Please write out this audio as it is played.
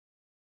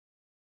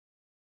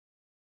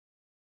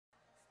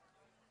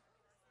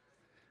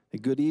Hey,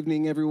 good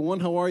evening,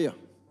 everyone. How are you?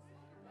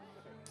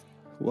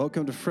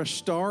 Welcome to Fresh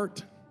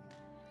Start.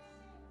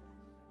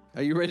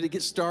 Are you ready to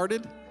get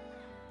started?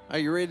 Are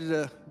you ready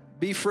to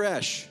be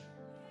fresh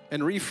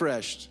and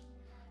refreshed?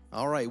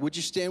 All right, would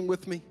you stand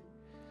with me?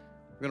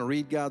 We're going to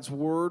read God's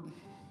Word.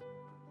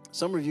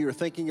 Some of you are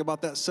thinking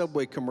about that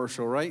Subway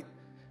commercial, right?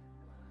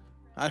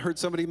 I heard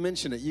somebody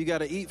mention it. You got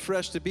to eat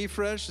fresh to be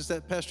fresh. Is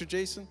that Pastor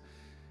Jason?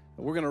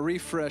 We're going to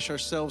refresh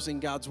ourselves in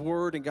God's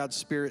Word and God's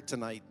Spirit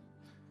tonight.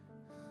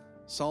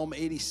 Psalm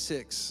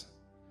 86.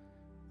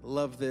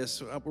 Love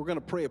this. We're going to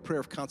pray a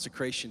prayer of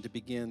consecration to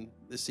begin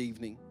this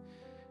evening.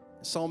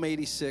 Psalm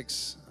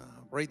 86,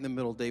 right in the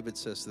middle, David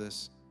says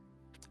this.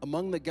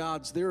 Among the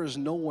gods, there is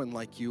no one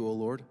like you, O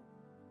Lord.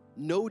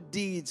 No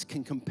deeds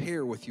can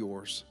compare with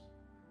yours.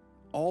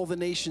 All the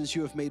nations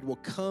you have made will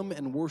come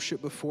and worship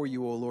before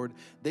you, O Lord.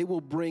 They will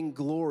bring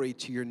glory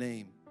to your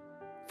name,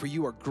 for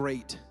you are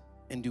great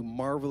and do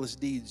marvelous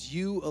deeds.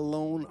 You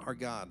alone are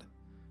God.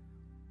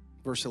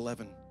 Verse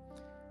 11.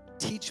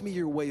 Teach me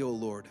your way, O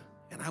Lord,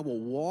 and I will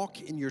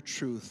walk in your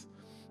truth.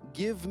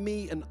 Give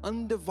me an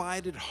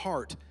undivided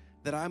heart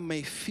that I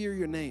may fear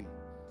your name.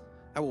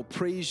 I will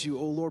praise you,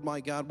 O Lord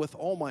my God, with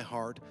all my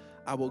heart.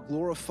 I will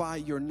glorify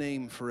your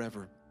name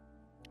forever.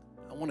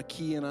 I want to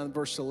key in on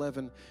verse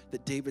 11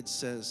 that David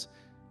says,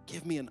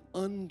 give me an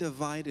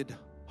undivided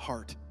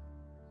heart.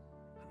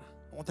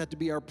 I want that to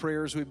be our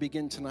prayer as we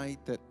begin tonight,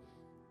 that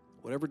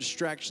whatever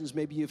distractions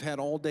maybe you've had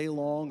all day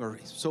long or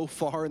so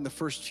far in the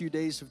first few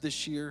days of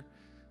this year,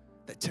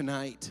 that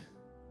tonight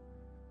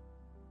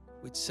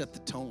we'd set the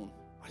tone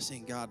by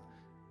saying, God,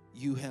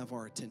 you have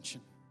our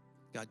attention.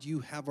 God,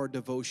 you have our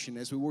devotion.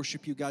 As we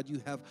worship you, God,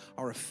 you have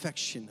our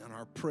affection and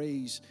our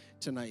praise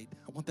tonight.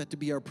 I want that to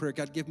be our prayer.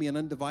 God, give me an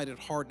undivided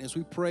heart. And as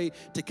we pray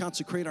to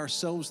consecrate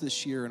ourselves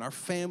this year and our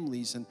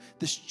families and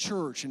this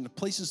church and the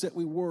places that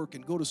we work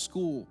and go to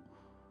school,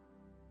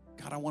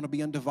 God, I want to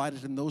be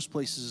undivided in those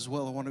places as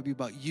well. I want to be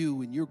about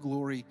you and your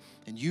glory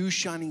and you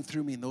shining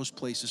through me in those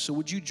places. So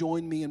would you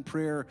join me in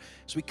prayer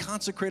as we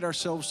consecrate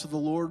ourselves to the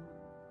Lord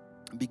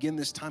and begin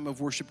this time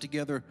of worship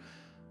together?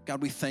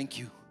 God, we thank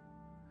you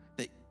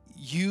that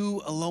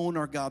you alone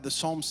are God. The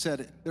psalm said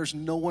it. There's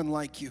no one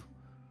like you.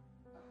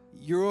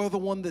 You're the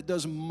one that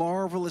does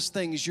marvelous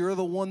things. You're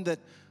the one that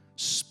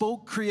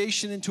spoke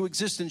creation into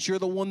existence. You're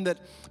the one that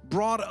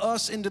brought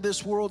us into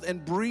this world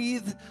and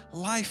breathed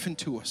life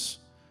into us.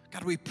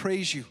 God, we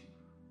praise you.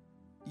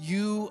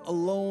 You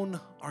alone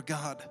are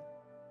God.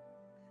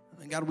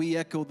 And God, we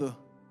echo the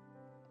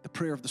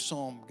prayer of the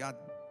psalm. God,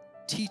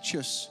 teach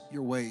us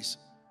your ways.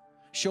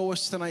 Show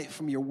us tonight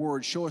from your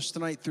word. Show us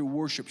tonight through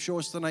worship. Show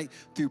us tonight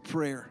through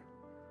prayer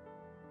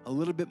a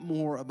little bit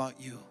more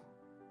about you.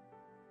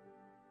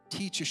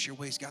 Teach us your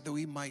ways, God, that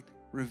we might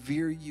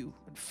revere you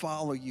and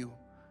follow you,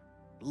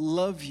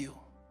 love you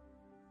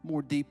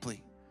more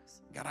deeply.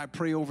 God, I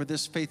pray over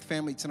this faith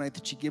family tonight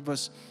that you give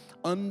us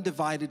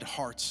undivided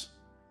hearts.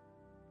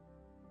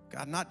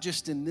 God, not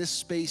just in this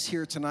space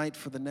here tonight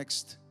for the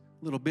next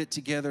little bit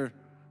together,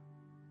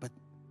 but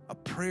a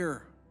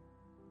prayer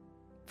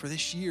for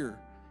this year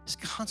is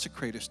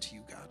consecrate us to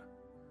you, God.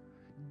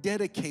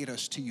 Dedicate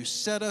us to you.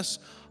 Set us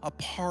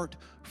apart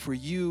for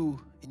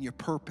you and your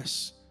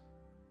purpose.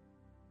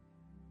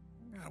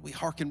 God, we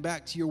hearken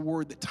back to your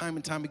word that time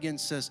and time again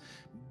says,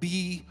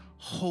 be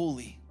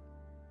holy,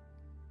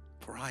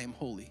 for I am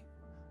holy.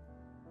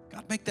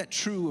 God, make that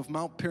true of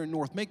Mount Paran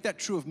North. Make that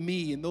true of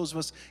me and those of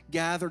us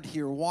gathered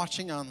here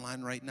watching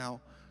online right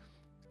now.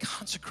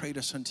 Consecrate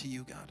us unto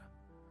you, God,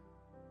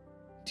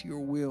 to your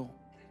will,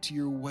 to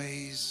your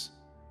ways,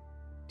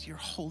 to your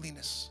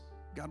holiness.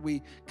 God,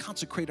 we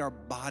consecrate our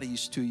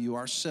bodies to you,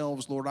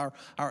 ourselves, Lord,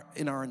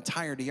 in our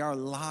entirety, our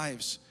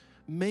lives.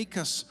 Make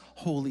us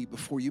holy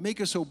before you.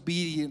 Make us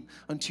obedient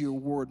unto your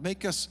word.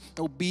 Make us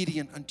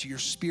obedient unto your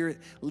spirit,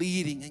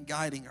 leading and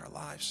guiding our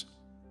lives.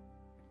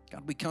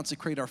 God, we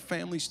consecrate our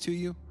families to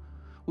you.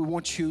 We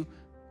want you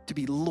to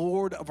be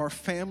Lord of our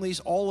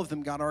families, all of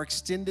them, God, our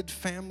extended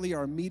family,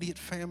 our immediate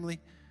family.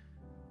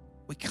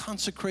 We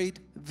consecrate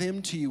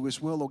them to you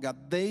as well, oh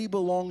God. They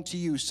belong to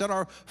you. Set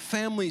our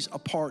families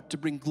apart to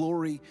bring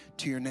glory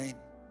to your name.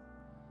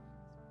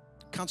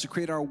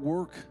 Consecrate our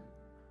work.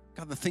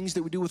 God, the things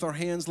that we do with our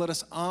hands, let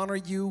us honor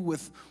you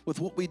with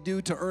what we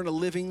do to earn a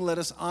living. Let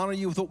us honor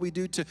you with what we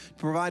do to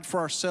provide for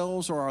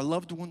ourselves or our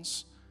loved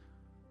ones.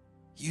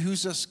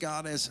 Use us,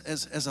 God,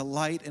 as a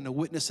light and a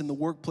witness in the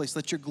workplace.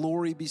 Let your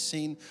glory be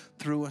seen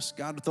through us.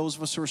 God, those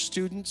of us who are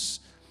students,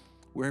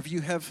 wherever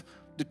you have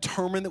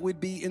determined that we'd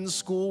be in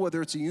school,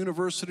 whether it's a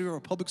university or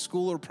a public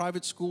school or a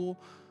private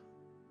school,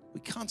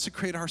 we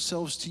consecrate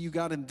ourselves to you,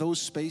 God, in those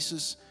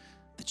spaces,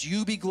 that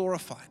you be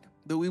glorified,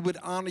 that we would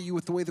honor you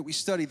with the way that we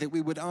study, that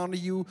we would honor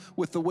you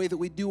with the way that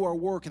we do our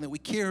work, and that we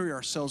carry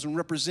ourselves and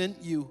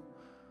represent you.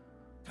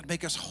 God,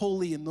 make us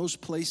holy in those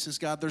places,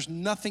 God. There's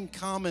nothing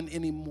common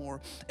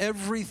anymore.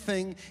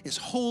 Everything is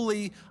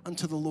holy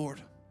unto the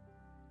Lord.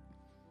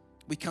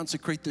 We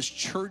consecrate this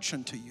church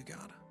unto you,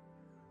 God.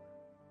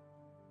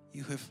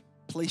 You have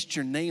placed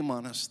your name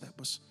on us that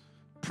was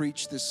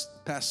preached this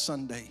past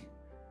Sunday.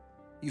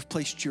 You've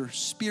placed your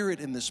Spirit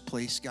in this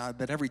place, God,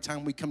 that every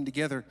time we come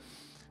together,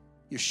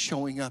 you're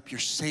showing up, you're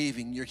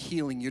saving, you're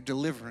healing, you're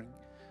delivering.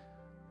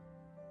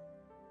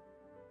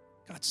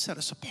 God, set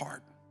us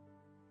apart.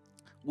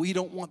 We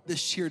don't want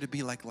this year to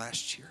be like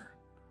last year.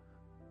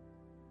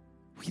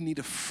 We need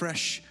a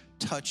fresh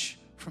touch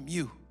from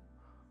you.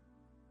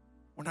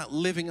 We're not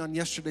living on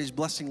yesterday's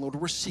blessing, Lord.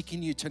 We're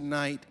seeking you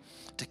tonight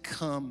to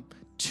come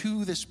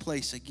to this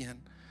place again.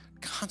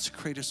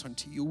 Consecrate us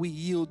unto you. We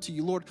yield to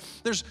you, Lord.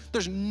 There's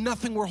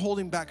nothing we're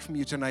holding back from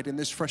you tonight in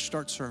this Fresh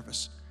Start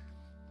service.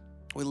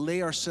 We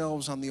lay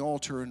ourselves on the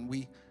altar and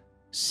we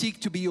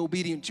seek to be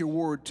obedient to your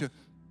word, to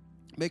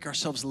make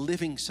ourselves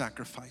living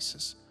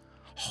sacrifices,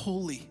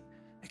 holy,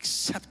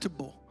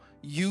 acceptable,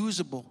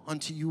 usable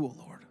unto you, O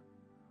Lord.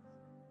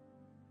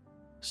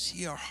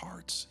 See our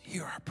hearts,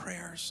 hear our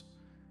prayers.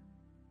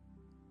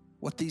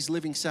 What these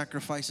living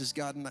sacrifices,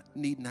 God,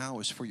 need now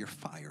is for your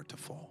fire to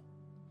fall.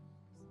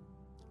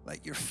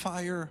 Let your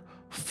fire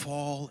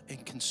fall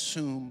and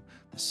consume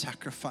the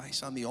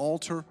sacrifice on the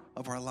altar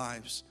of our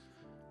lives.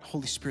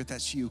 Holy Spirit,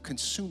 that's you.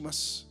 Consume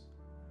us.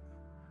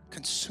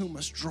 Consume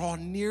us. Draw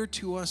near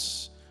to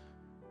us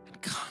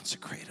and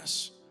consecrate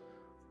us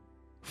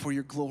for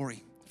your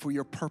glory, for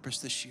your purpose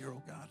this year,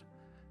 oh God.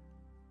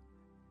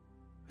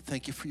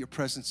 Thank you for your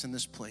presence in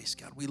this place,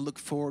 God. We look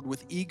forward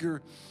with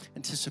eager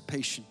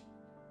anticipation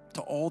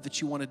to all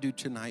that you want to do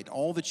tonight,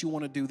 all that you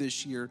want to do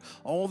this year,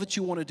 all that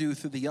you want to do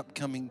through the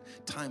upcoming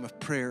time of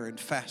prayer and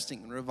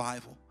fasting and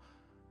revival.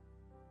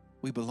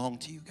 We belong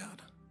to you,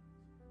 God.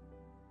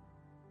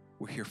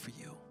 We're here for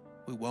you.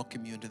 We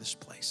welcome you into this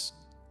place.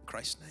 In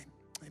Christ's name,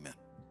 amen.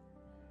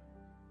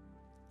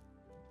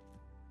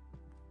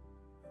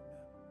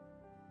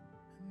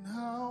 And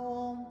I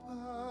won't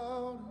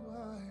bow to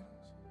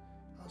idols.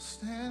 I'll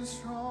stand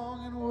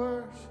strong and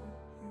worship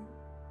you.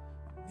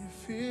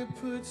 If it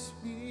puts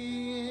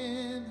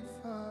me in the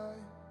fire,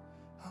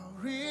 I'll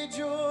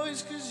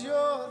rejoice 'cause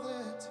you're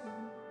there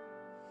too.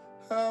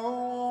 I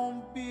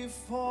won't be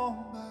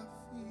formed by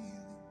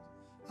feelings.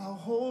 I'll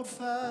hold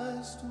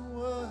fast to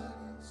what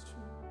is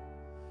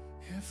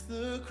true. If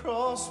the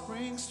cross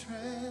brings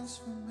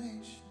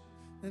transformation,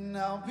 then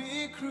I'll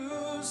be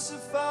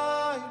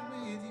crucified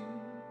with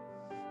you.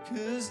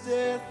 'Cause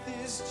death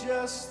is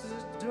just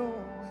the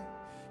doorway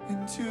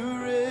into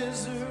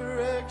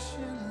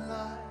resurrection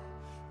life.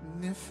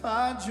 And if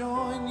I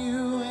join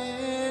you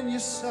in your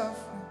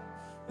suffering,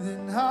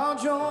 then I'll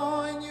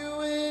join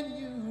you in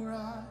your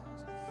rise.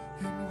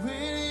 And with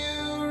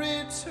you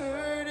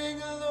returning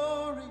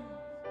glory,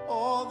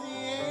 all the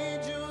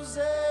angels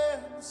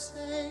and the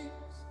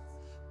saints,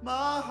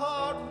 my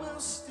heart will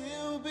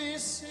still be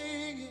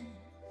singing,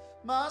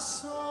 my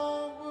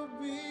song will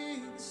be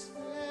the same.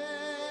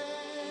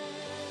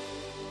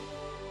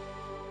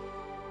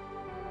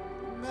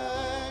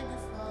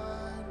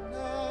 Magnify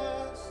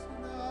us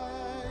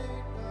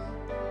tonight, God.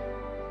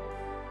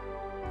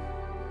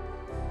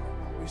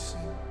 We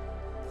sing,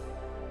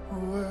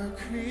 we're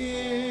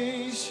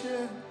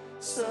creation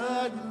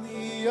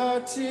suddenly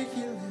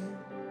articulate,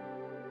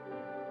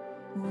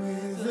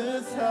 with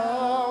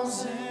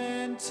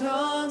 1,000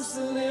 tongues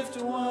to lift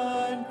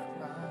one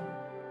cry.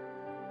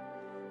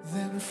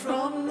 Then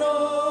from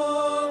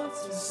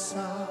north to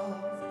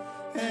south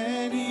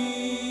and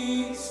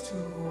east to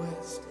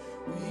west,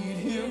 we'd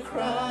hear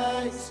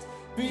Christ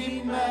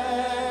be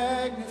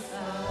magnified.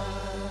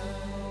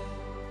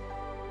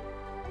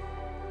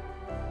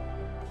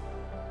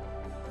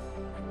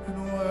 And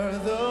were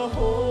the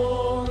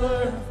whole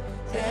earth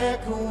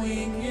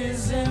echoing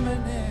his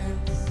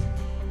eminence,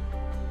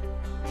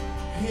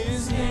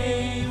 his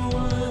name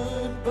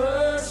would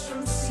burst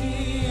from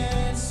sea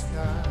and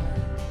sky.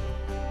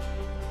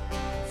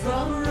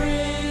 From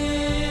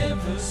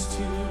rivers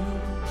to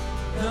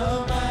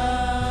the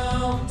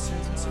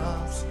mountain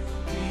tops,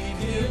 we'd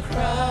hear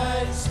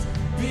Christ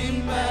be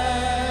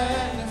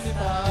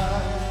magnified.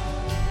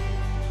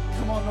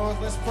 Come on, North,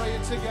 let's pray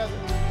it together.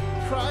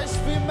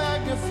 Christ be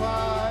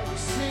magnified.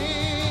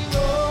 Sing,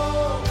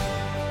 oh,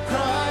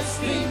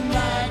 Christ be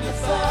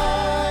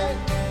magnified.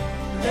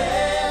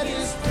 Let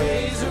his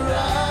praise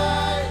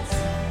arise.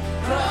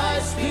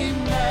 Christ be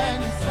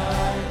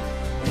magnified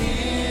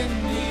in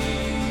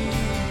me.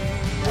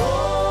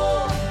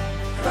 Oh,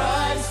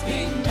 Christ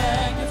be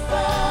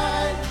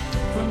magnified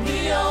from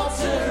the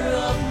altar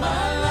of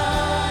my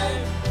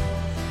life.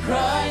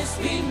 Christ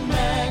be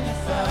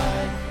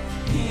magnified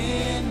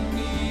in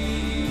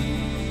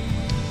me.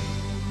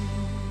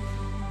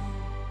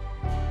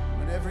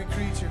 When every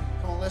creature,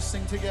 come on, let's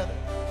sing together.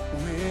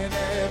 When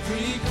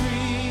every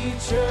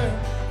creature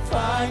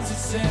finds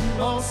its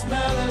inmost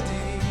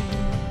melody,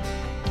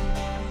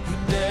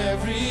 and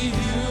every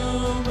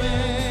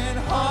human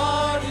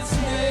heart its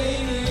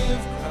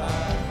native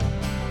cry,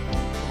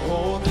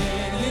 oh,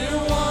 then in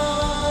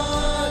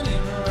one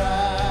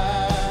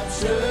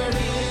enraptured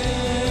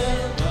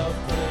hymn of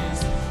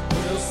praise,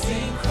 we'll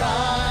sing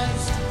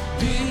Christ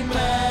be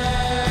magnified.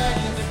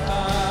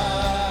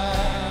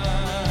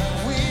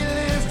 We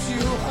lift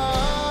you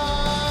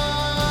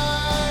high,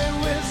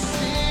 we're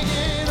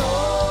singing,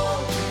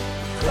 oh,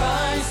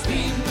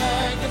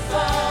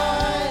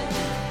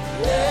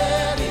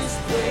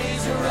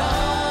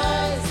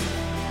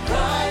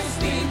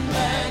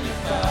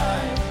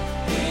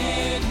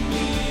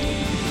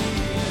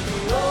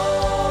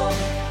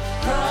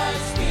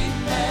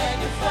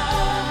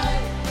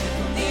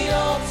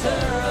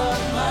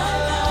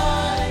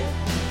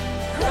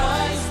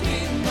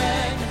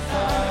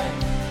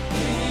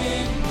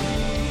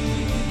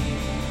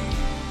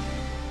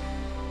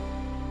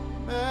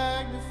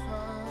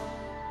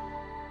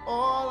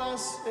 I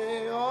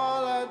say,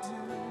 all I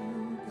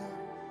do, God.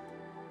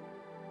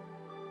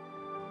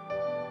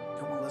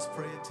 Come on, let's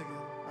pray it together.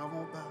 I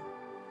won't bow.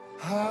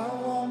 I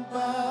won't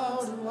bow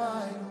to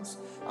idols.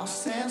 I'll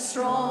stand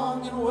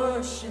strong and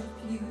worship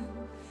you.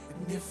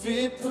 And if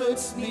it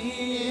puts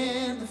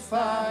me in the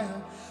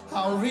fire,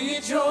 I'll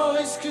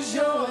rejoice 'cause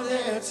you're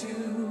there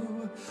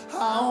too.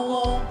 I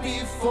won't be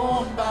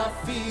formed by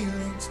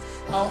feelings.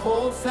 I'll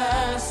hold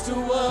fast to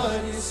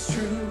what is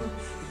true.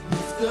 And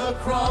if the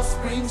cross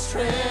brings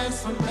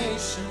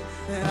transformation,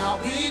 then I'll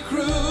be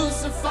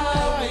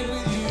crucified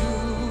with you.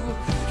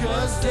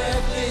 'Cause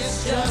death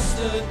is just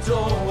a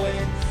doorway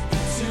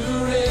to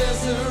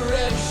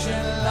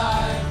resurrection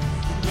life.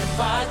 And if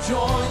I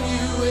join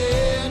you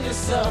in your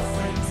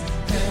suffering,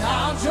 then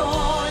I'll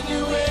join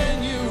you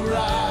when you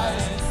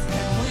rise.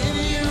 And with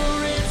you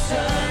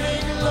return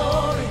in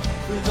glory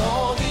with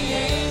all the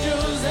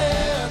angels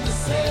and the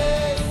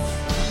saints,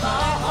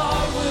 my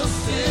heart will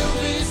still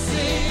be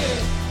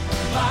singing,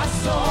 my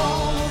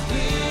song will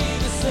be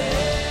the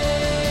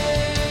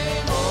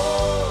same.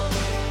 Oh,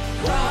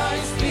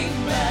 Christ be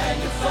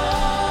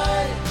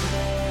magnified.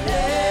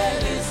 Let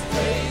his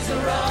praise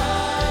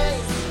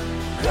arise.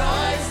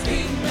 Christ be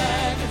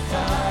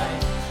magnified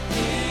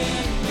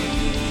in me.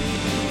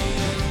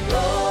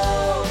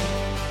 Oh,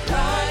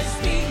 Christ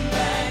be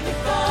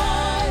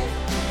magnified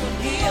from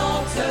the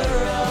altar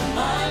of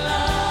my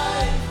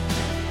life.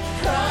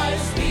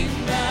 Christ be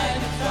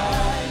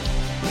magnified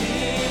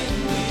in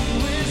me.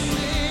 We're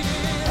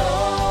singing,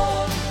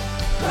 oh,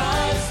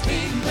 Christ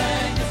be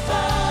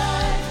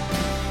magnified.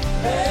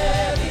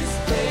 Let his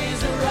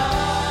praise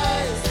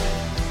arise.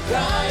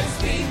 Christ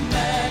be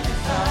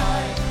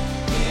magnified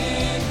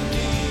in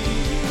me.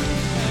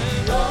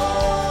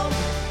 Oh,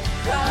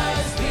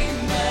 Christ be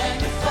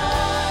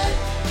magnified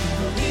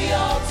from the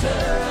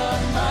altar of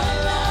my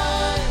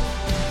life.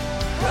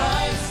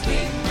 Christ be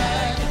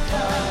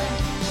magnified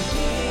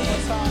in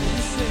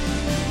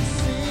me.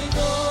 Sing,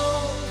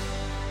 oh,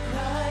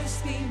 Christ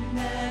be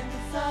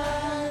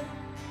magnified.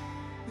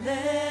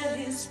 Let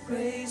his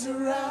praise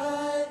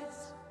arise.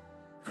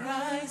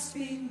 Christ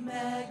be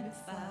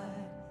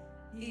magnified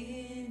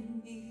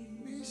in me.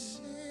 We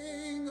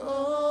sing,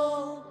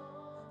 oh,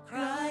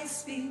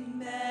 Christ be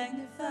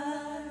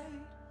magnified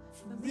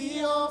from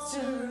the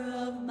altar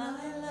of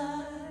my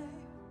life.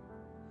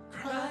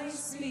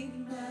 Christ be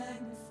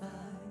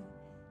magnified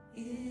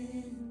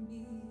in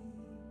me.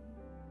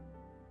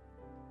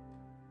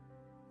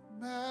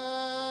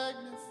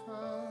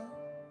 Magnified,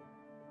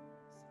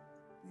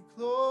 be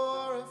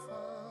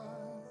glorified.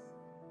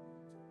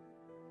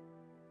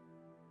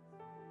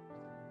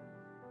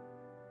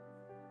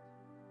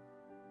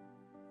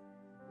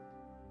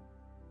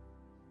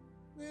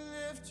 We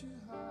lift you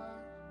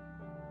high,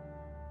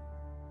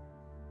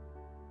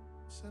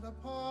 set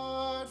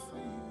apart for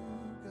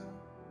you, God.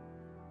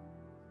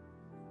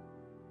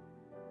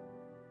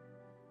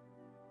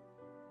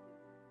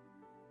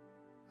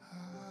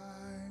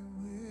 I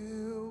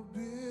will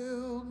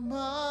build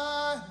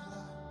my life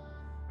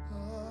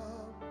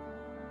up.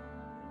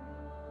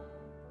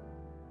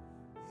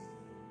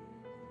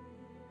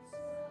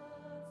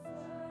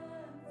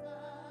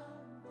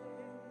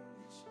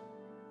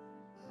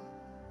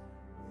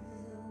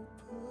 Will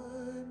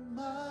put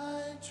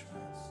my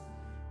trust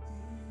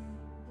in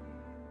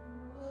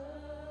you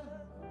alone,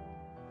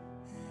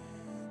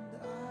 and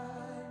I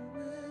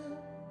will.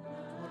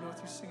 Come on, North,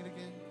 you sing it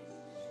again.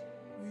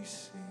 We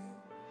sing,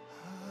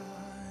 I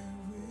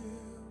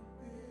will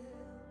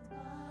build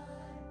my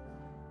life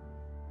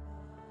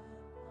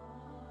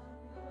upon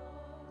your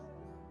love.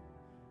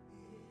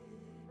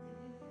 It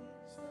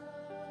is the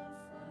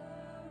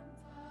firm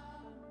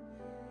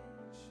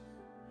foundation.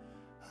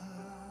 I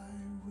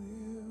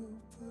will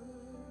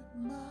put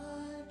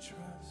my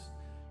trust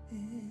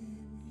in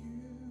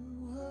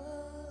you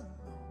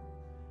alone,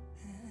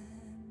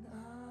 and I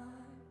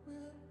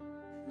will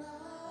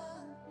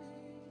not be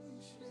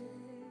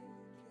shaken.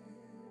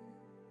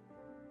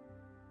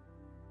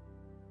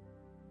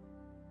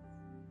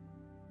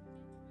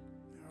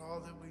 You're all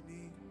that we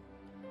need.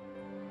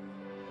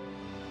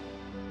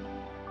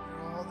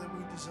 You're all that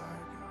we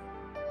desire, God.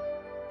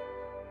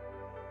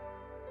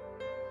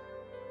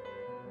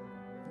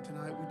 And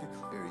tonight we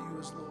declare you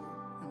as Lord,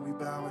 and we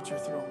bow at your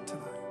throne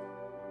tonight.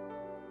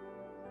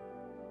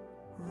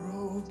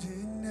 Robed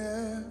in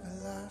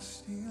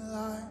everlasting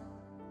light,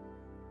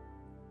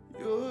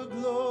 your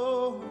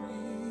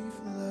glory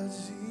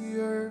floods the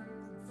earth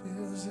and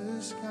fills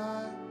the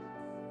sky.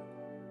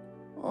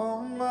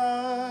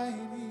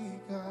 Almighty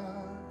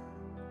God,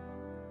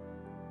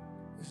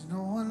 there's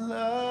no one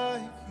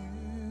like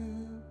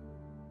you.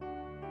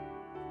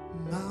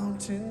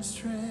 Mountains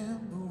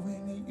tremble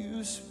when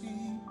you speak.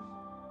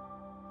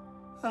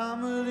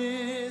 I'm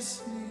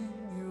listening,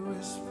 your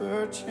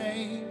whisper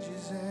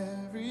changes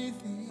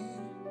everything.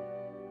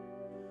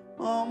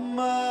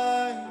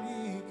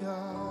 Almighty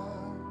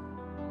God,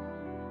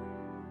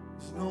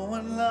 there's no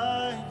one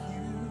like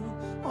you.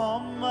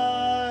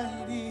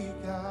 Almighty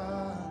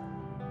God,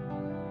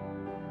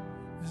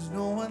 there's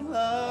no one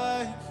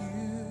like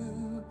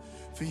you.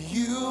 For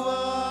you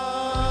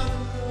are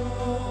the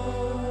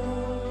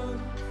Lord,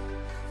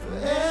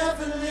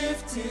 forever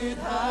lifted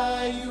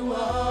high. You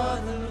are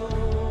the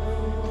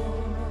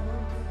Lord,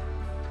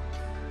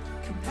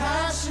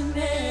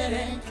 compassionate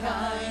and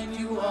kind.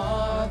 You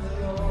are the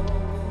Lord.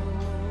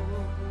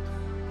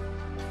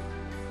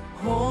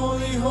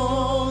 Holy,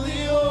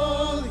 holy,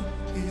 holy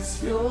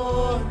is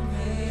your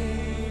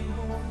name.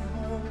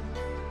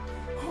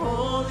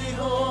 Holy,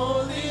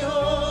 holy,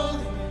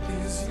 holy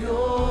is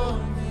your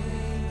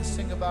name. Let's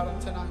sing about him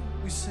tonight.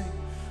 We sing.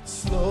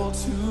 Slow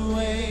to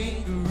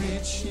anger,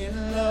 rich in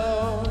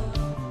love.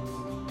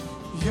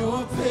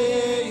 You're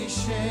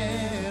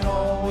patient,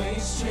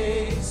 always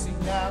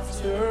chasing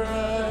after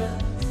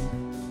us.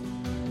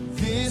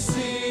 This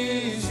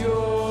is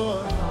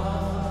your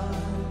heart.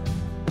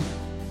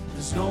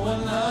 There's no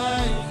one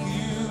like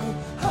you.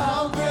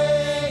 How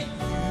great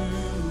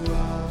you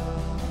are.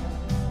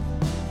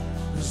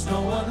 There's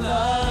no one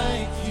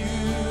like you.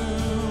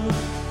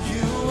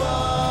 You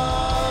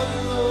are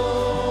the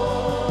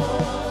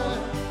Lord,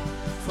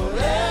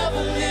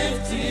 forever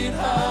lifted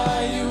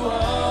high. You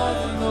are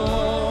the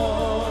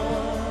Lord,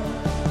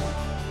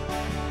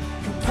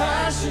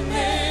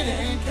 compassionate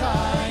and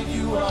kind.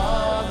 You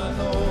are the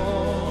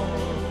Lord.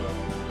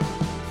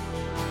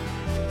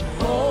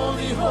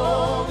 Holy,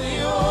 holy,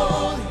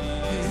 holy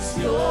is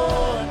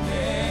your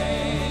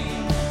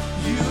name.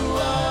 You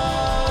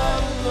are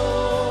the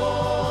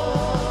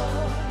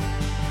Lord.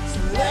 So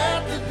let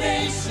the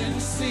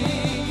nations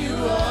sing. You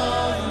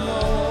are the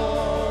Lord.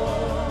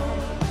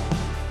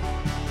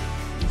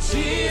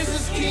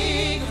 Jesus,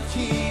 King of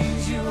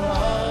kings. You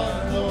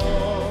are the Lord.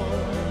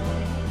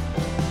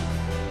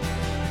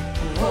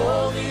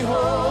 Holy,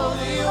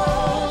 holy,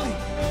 holy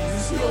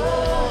is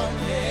your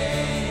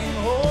name.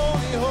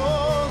 Holy,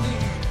 holy,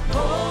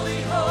 holy,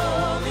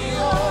 holy,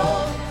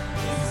 holy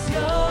is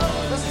your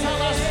name. Let's tell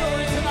our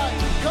story tonight.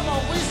 Come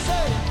on, we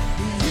say,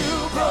 you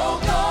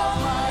broke off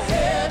my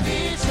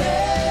heavy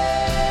chain.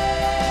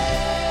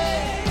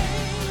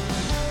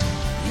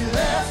 You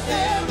left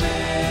them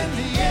in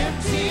the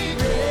empty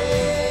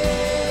grave.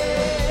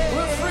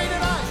 We're free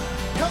tonight.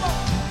 Come on.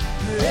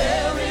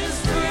 There is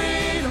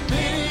freedom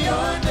in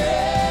your name.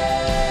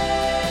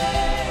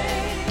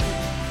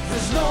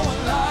 There's no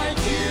one like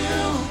you,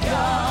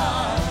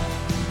 God.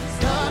 There's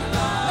none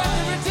like. Let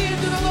the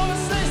redeemed of the Lord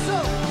say so.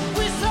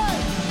 We say,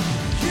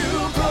 you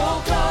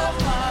broke off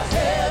my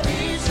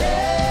heavy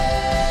chain.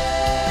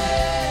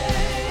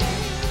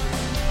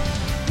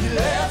 You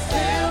left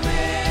them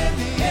in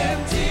the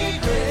empty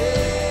grave.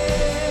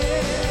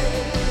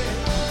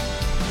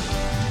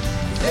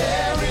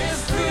 There is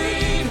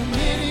freedom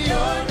in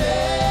your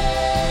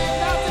name.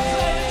 Now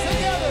declare it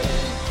together.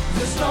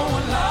 There's no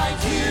one like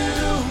you,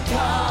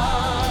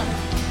 God.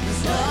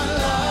 There's none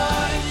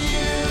like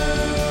you.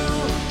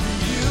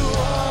 You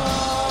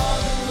are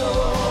the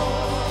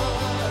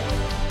Lord,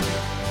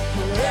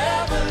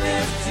 forever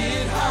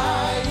lifted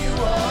high. You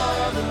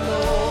are the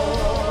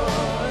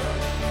Lord,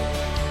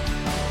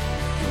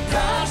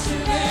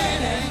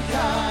 compassionate and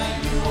kind.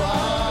 You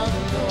are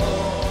the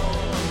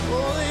Lord.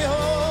 Holy,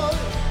 holy,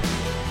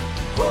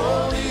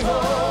 holy,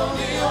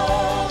 holy,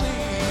 holy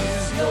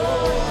is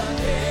your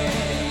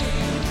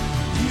name.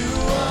 You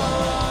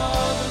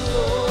are the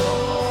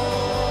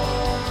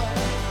Lord.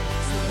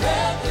 So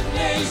let the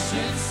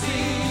nations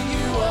sing.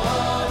 You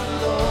are the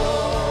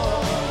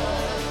Lord.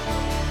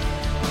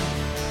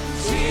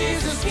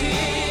 Jesus,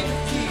 King of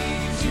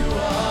kings. You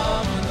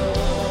are the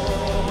Lord.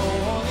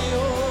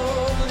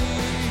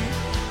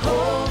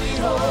 Holy, holy,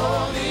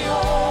 holy,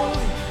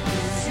 holy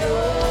is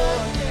your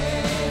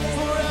name.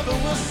 Forever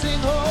we'll sing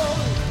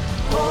holy.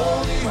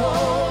 Holy,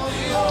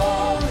 holy,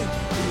 holy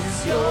is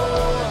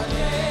your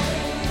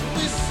name.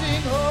 We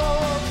sing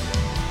holy.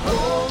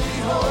 Holy,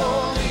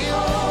 holy,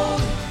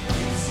 holy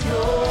is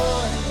your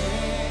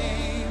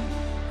name.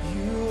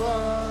 You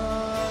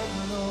are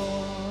the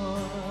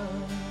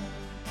Lord.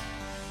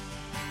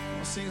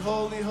 We'll sing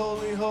holy,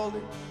 holy,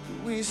 holy.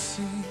 We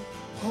sing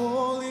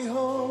holy,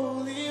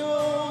 holy,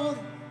 holy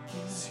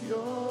is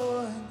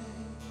your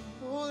name.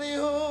 Holy,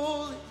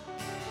 holy,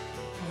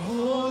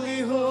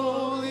 holy,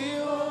 holy,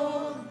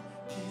 holy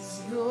is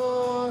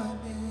your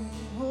name.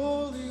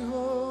 Holy,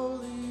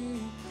 holy,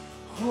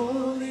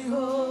 holy,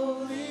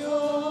 holy,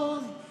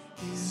 holy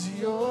is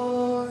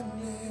your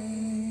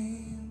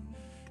name.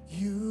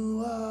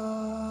 You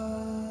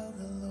are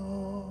the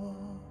Lord.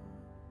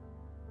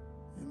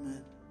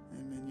 Amen.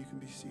 Amen. You can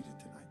be seated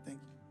tonight. Thank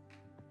you.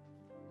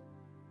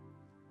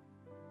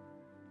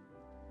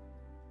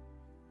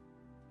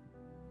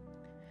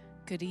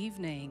 Good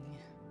evening.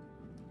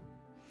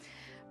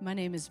 My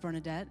name is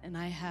Bernadette, and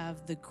I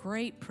have the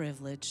great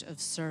privilege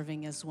of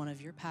serving as one of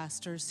your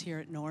pastors here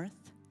at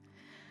North.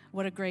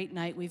 What a great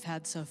night we've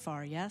had so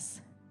far,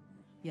 yes?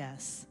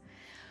 Yes.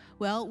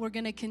 Well, we're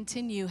going to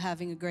continue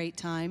having a great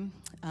time.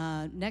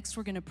 Next,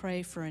 we're going to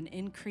pray for an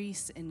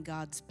increase in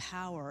God's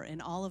power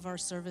in all of our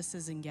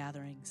services and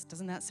gatherings.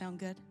 Doesn't that sound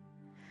good?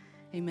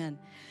 Amen.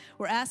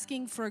 We're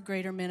asking for a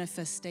greater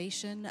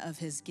manifestation of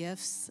his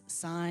gifts,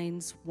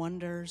 signs,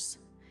 wonders,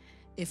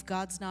 If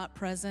God's not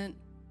present,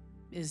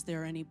 is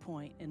there any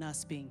point in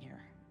us being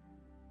here,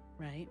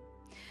 right?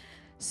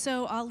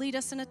 So I'll lead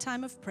us in a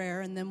time of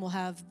prayer, and then we'll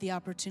have the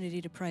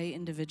opportunity to pray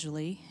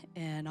individually,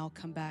 and I'll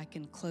come back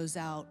and close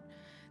out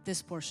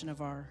this portion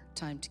of our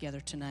time together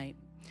tonight.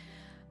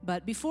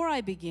 But before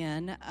I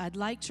begin, I'd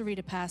like to read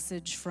a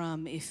passage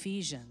from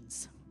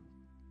Ephesians.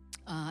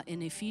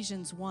 In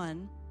Ephesians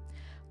 1,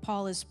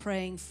 Paul is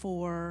praying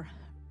for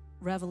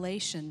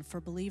revelation for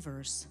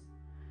believers.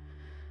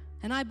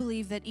 And I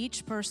believe that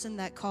each person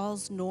that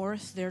calls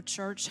North their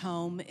church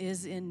home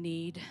is in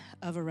need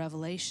of a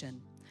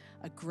revelation,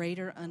 a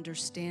greater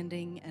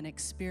understanding and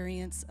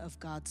experience of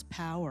God's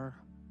power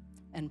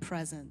and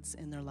presence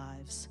in their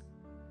lives.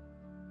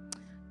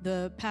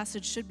 The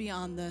passage should be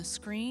on the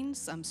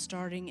screens. I'm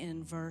starting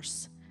in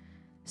verse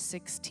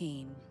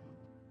 16.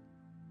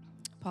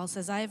 Paul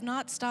says, I have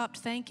not stopped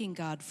thanking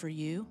God for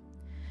you.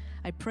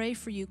 I pray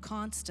for you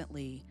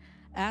constantly,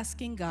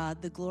 asking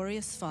God, the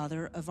glorious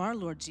Father of our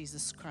Lord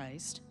Jesus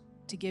Christ,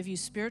 to give you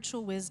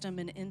spiritual wisdom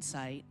and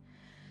insight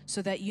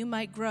so that you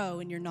might grow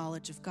in your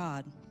knowledge of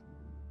God.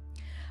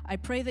 I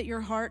pray that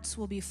your hearts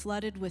will be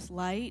flooded with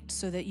light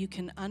so that you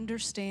can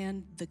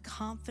understand the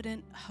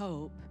confident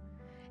hope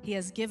He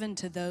has given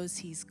to those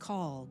He's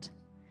called,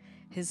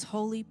 His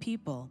holy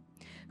people,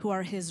 who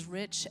are His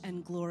rich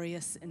and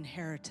glorious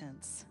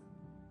inheritance.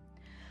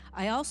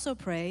 I also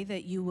pray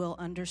that you will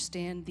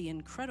understand the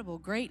incredible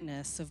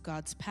greatness of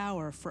God's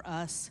power for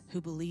us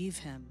who believe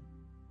Him.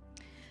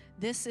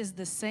 This is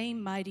the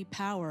same mighty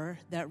power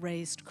that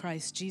raised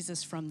Christ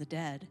Jesus from the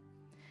dead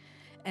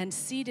and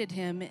seated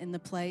Him in the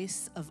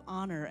place of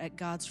honor at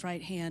God's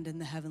right hand in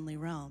the heavenly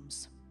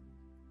realms.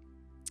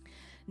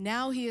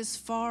 Now He is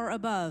far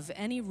above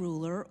any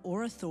ruler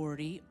or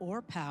authority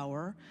or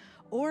power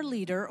or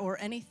leader or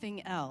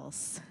anything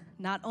else,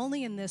 not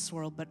only in this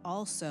world but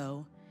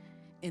also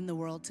in the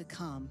world to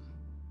come.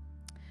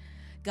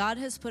 God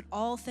has put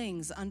all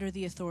things under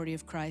the authority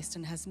of Christ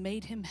and has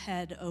made Him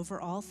head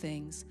over all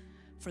things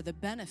for the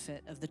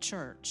benefit of the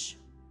church.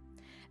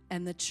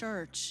 And the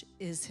church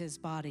is His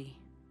body.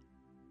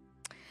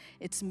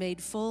 It's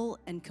made full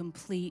and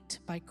complete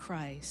by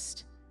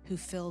Christ, who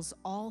fills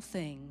all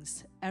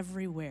things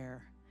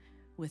everywhere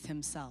with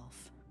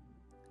Himself.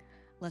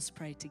 Let's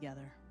pray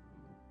together.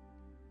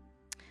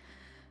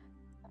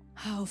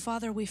 Oh,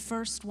 Father, we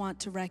first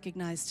want to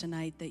recognize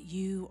tonight that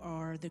You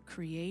are the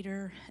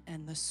creator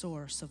and the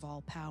source of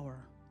all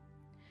power.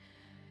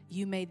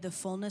 You made the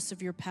fullness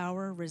of Your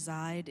power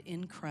reside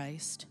in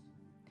Christ.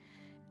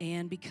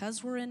 And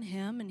because we're in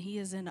Him and He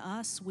is in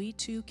us, we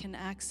too can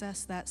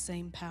access that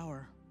same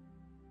power.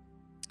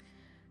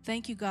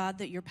 Thank You, God,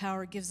 that Your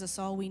power gives us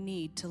all we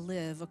need to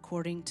live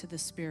according to the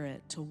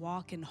Spirit, to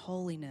walk in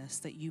holiness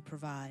that You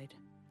provide,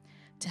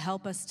 to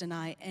help us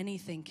deny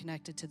anything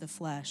connected to the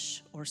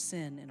flesh or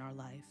sin in our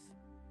life.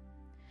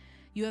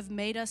 You have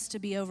made us to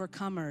be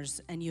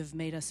overcomers, and You have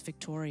made us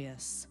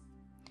victorious.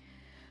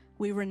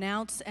 We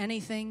renounce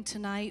anything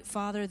tonight,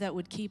 Father, that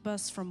would keep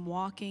us from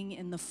walking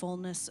in the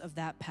fullness of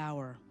that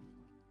power.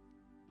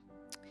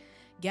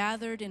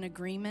 Gathered in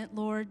agreement,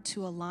 Lord,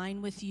 to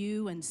align with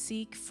You and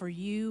seek for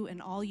You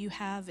and all You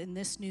have in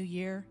this new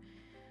year,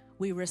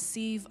 we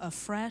receive a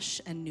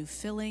fresh and new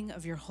filling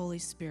of Your Holy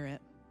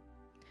Spirit.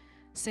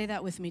 Say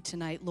that with me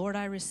tonight. Lord,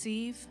 I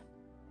receive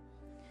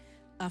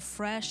a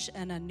fresh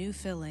and a new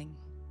filling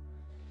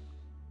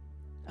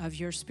of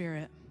Your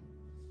Spirit.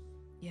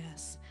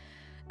 Yes.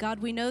 God,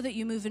 we know that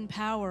You move in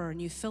power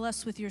and You fill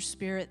us with Your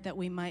Spirit that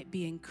we might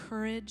be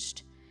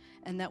encouraged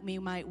and that we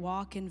might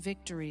walk in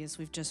victory as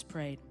we've just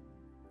prayed.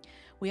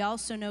 We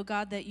also know,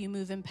 God, that You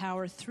move in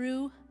power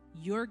through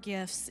Your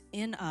gifts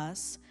in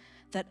us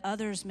that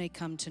others may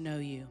come to know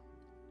You.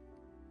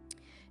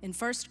 In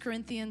 1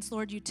 Corinthians,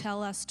 Lord, You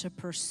tell us to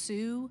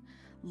pursue,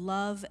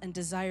 love, and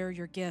desire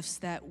Your gifts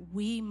that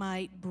we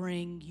might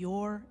bring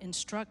Your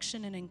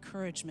instruction and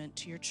encouragement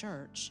to Your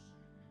church.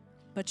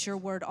 But Your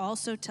word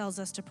also tells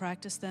us to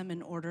practice them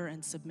in order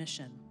and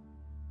submission.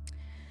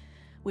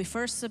 We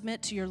first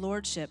submit to Your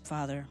lordship,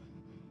 Father.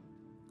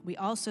 We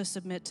also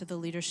submit to the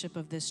leadership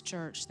of this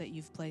church that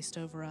You've placed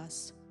over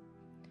us.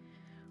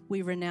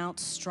 We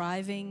renounce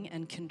striving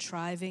and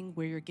contriving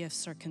where Your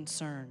gifts are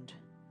concerned.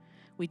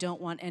 We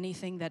don't want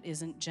anything that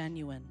isn't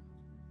genuine.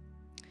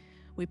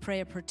 We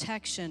pray a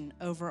protection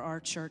over our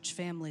church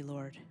family,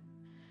 Lord.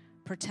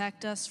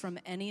 Protect us from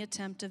any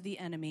attempt of the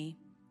enemy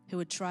who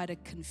would try to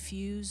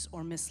confuse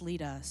or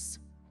mislead us.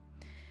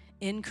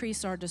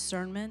 Increase our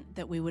discernment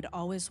that we would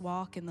always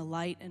walk in the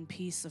light and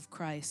peace of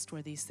Christ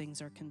where these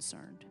things are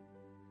concerned.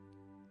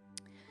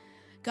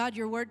 God,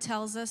 Your word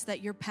tells us that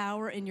Your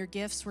power and Your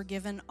gifts were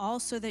given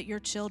also that Your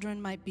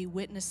children might be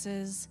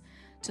witnesses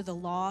to the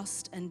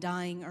lost and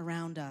dying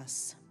around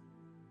us.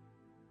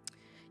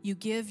 You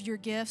give Your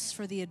gifts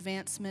for the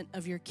advancement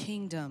of Your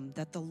kingdom,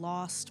 that the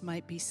lost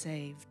might be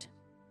saved.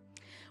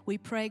 We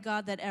pray,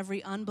 God, that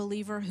every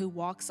unbeliever who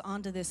walks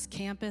onto this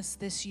campus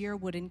this year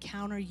would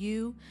encounter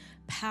You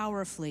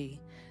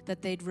powerfully,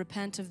 that they'd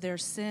repent of their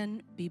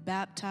sin, be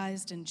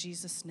baptized in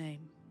Jesus'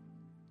 name.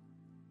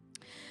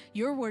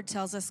 Your word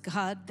tells us,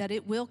 God, that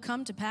it will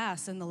come to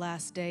pass in the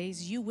last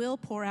days. You will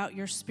pour out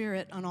your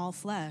Spirit on all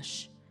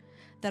flesh,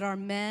 that our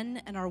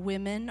men and our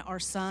women, our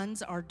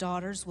sons, our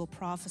daughters will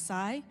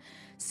prophesy,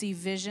 see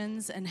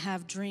visions, and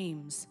have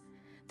dreams,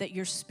 that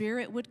your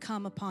Spirit would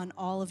come upon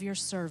all of your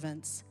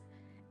servants,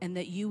 and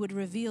that you would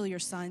reveal your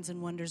signs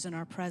and wonders in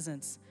our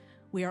presence.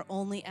 We are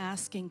only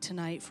asking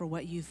tonight for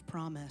what you've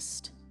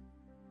promised.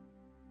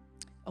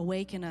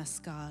 Awaken us,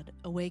 God.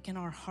 Awaken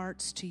our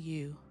hearts to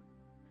you.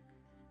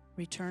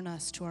 Return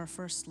us to our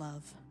first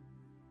love.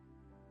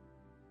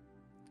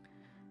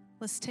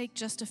 Let's take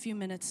just a few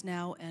minutes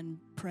now and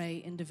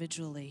pray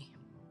individually.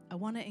 I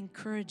want to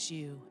encourage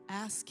you.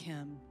 Ask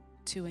him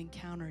to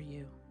encounter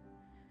you.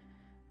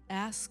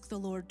 Ask the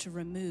Lord to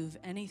remove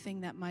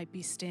anything that might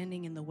be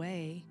standing in the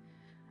way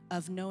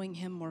of knowing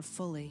him more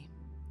fully.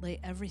 Lay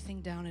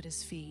everything down at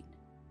his feet.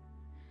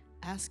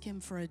 Ask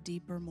him for a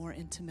deeper, more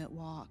intimate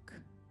walk.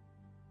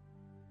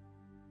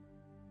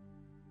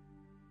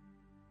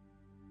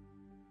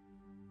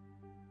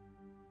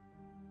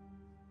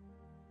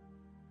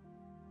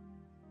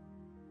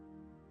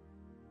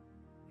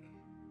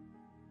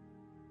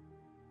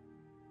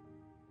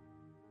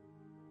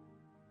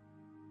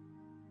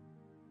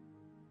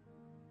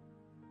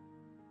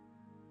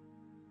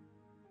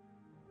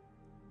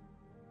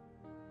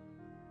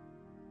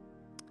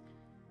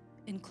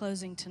 In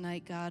closing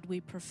tonight, God,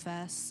 we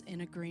profess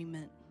in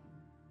agreement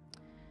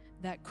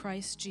that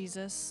Christ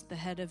Jesus, the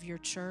head of your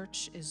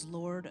church, is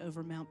Lord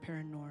over Mount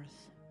Paran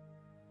North.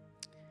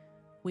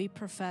 We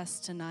profess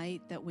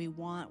tonight that we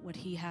want what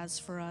he has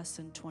for us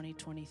in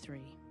 2023.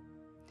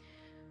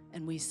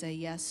 And we say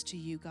yes to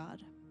you,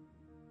 God.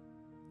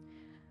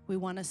 We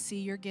want to see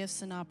your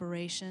gifts in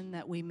operation,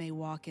 that we may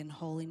walk in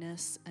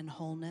holiness and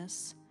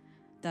wholeness,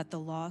 that the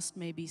lost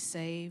may be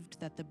saved,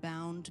 that the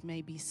bound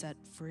may be set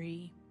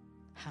free,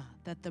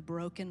 that the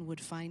broken would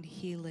find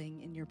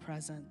healing in your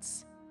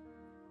presence.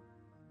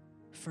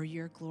 For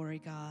your glory,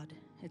 God.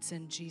 It's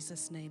in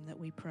Jesus' name that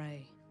we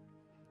pray.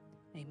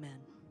 Amen.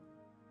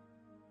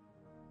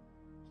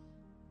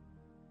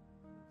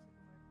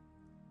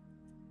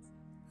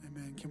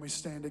 Amen. Can we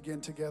stand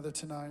again together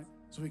tonight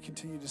as we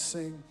continue to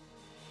sing?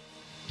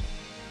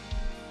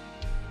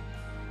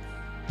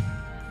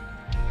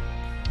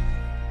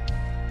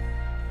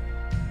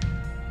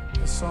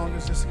 The song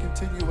is just a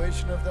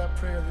continuation of that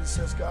prayer that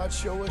says, God,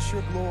 show us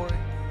your glory.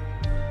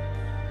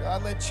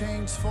 God, let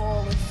chains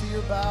fall, let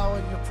fear bow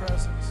in your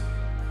presence.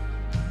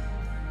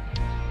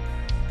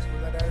 So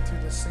with that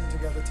attitude, let's sing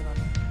together tonight.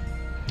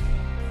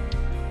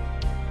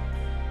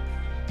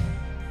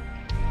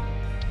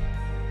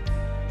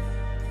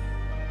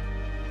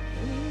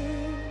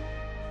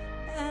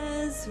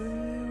 As we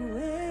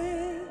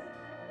wait,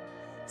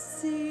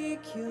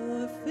 seek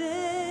your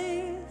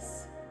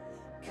face.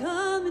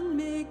 Come and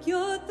make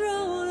your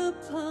throne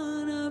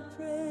upon our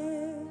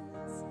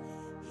praise.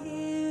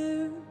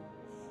 Here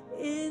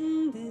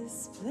in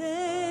this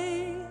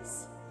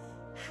place,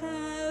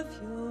 have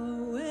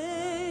your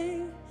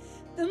way.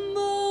 The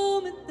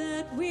moment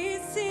that we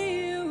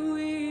see you,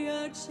 we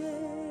are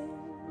changed.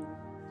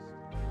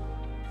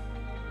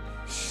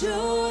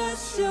 Show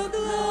us your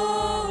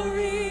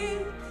glory.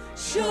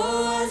 Show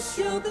us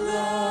your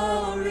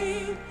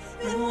glory.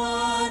 In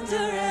wonder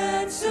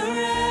and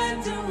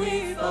surrender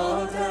we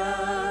fall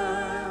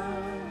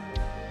down.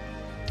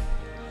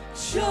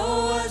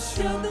 Show us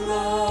your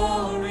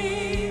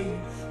glory.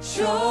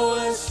 Show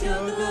us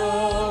your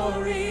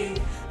glory.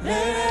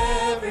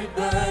 Let every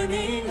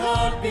burning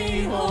heart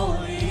be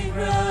holy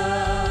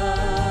ground.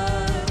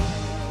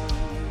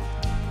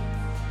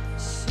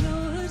 Show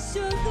us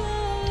your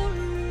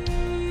glory.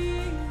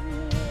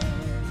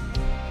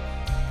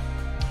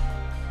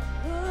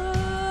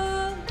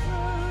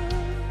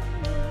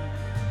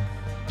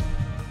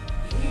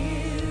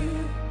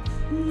 Here,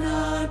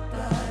 not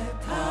by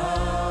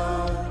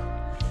power,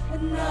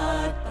 and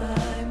not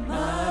by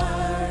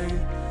might,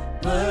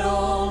 but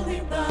only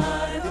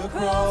by the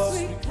cross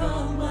we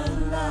come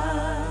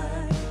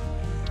alive.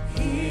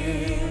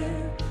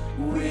 Here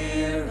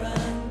we're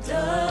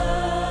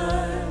undone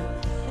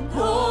and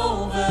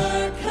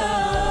overcome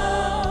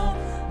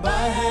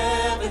by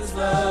heaven's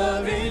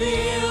love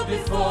revealed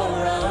before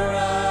our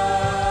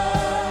eyes.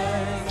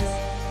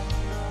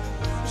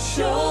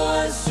 Show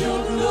us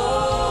your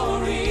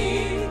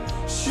glory.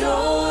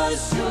 Show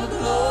us your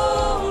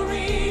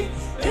glory.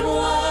 In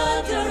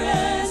wonder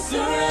and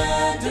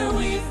surrender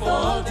we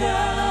fall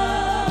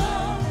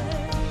down.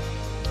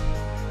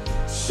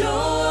 Show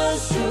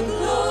us your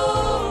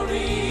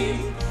glory.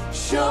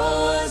 Show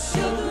us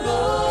your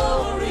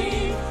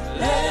glory.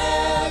 Let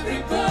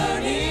every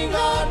burning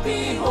heart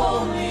be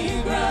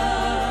holy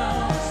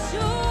ground.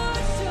 Show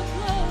us your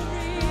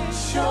glory.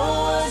 Show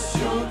us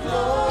your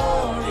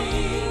glory.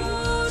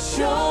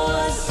 Show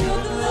us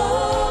your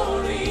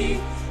glory.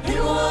 In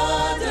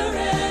wonder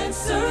and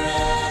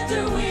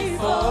surrender we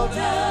fall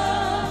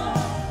down.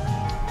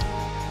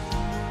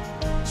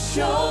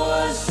 Show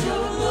us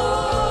your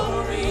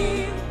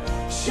glory.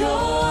 Show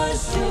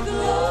us your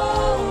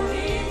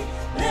glory.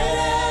 Let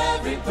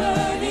every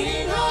burning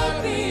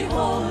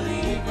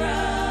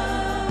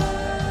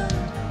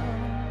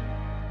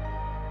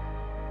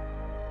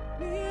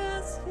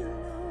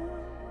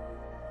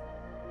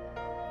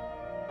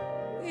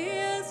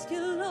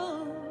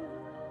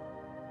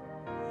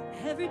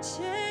every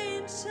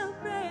chain shall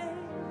break.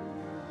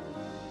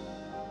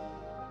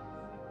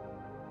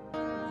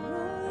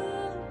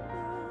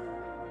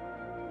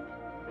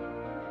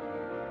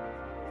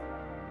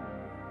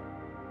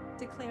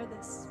 Declare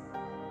this.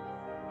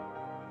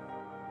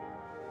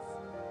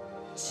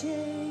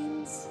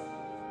 Chains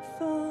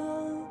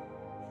fall,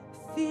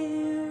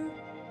 fear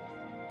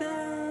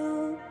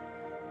bow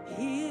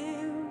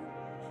here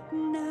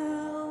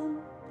now.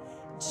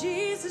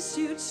 Jesus,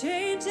 you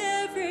change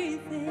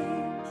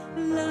everything.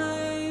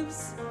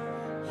 Lives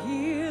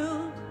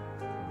healed,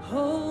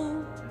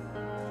 hope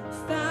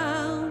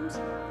found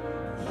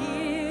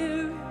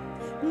here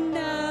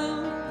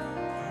now.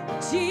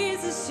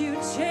 Jesus, you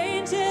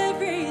change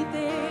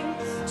everything.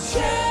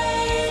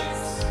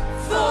 Chains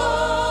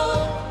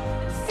fall,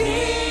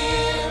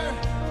 fear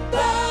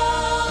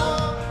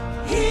bow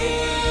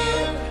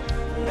here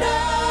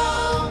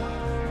now.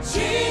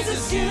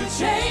 Jesus, you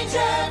change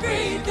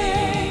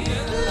everything.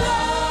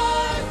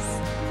 Lives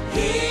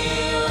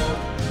healed,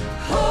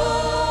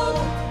 hope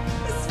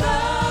is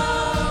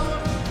found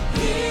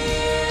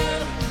here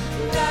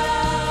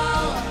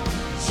now.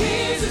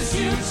 Jesus,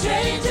 you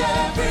change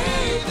everything.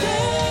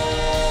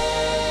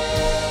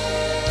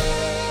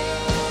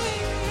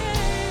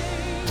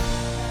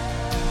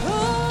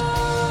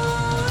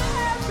 Oh,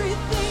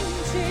 everything,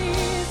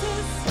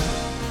 Jesus.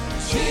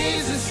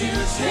 Jesus, you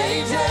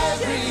change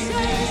everything.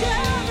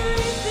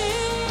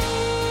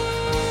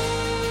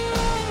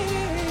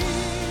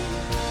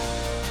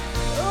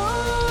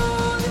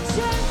 Oh, the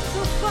chains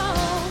will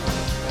fall,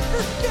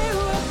 the fear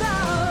will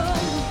bow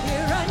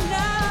here right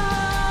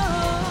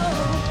now.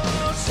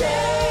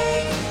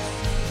 Chains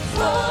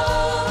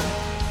fall,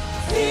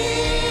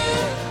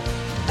 fear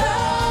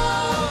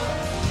bow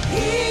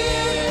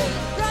here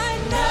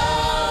right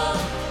now.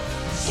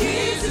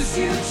 Jesus,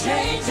 you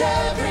change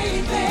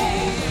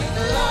everything.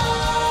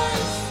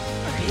 Lives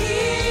are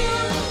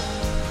healed,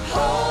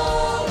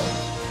 hope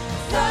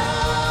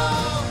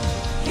found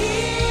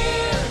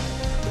here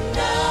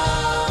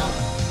now.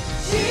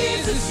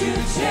 Jesus, you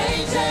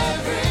change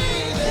everything.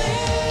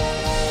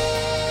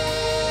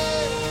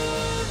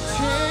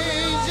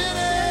 Changing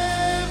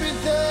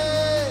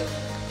everything.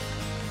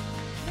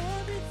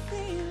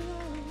 Everything,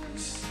 Lord.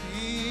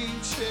 Seeing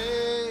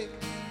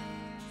change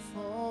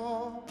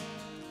fall.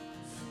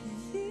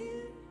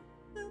 Fear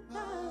will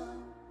bow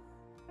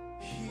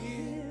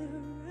Here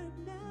right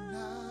now.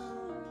 now.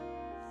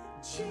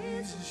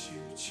 Jesus,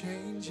 you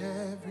change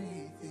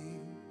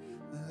everything.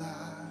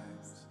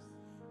 Lives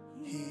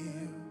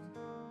healed,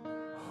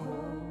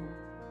 hope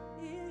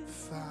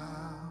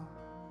found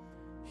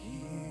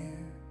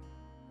here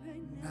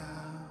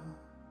now.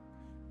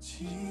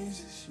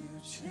 Jesus, you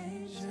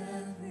change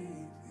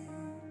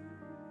everything.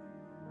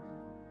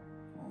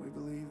 Well, we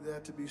believe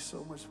that to be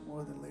so much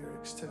more than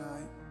lyrics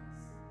tonight.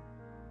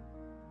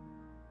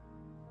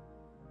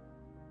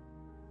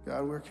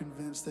 God, we're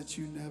convinced that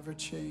you never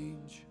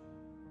change.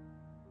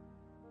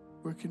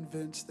 We're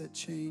convinced that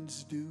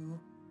chains do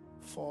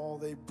fall,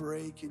 they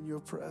break in your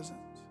presence.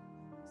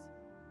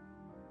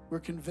 We're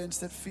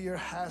convinced that fear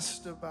has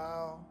to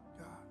bow,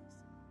 God.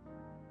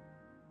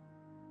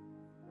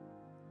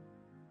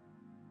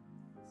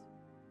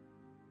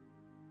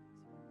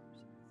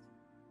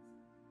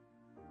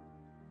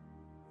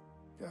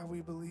 God,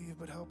 we believe,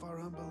 but help our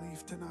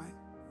unbelief tonight.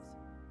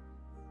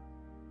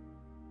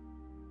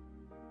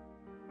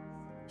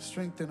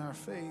 Strengthen our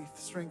faith,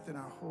 strengthen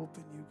our hope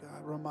in you,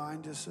 God.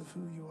 Remind us of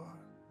who you are.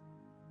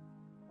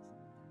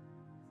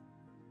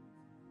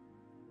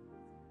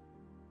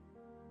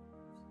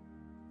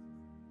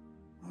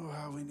 Oh,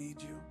 how we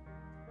need you.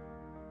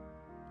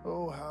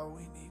 Oh, how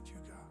we need you,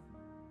 God.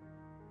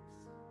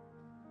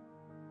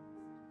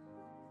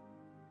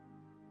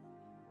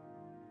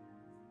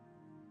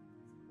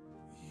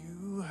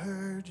 You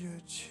heard your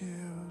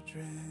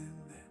children,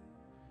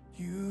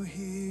 you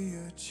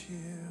hear your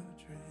children.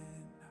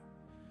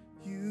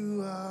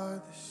 You are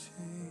the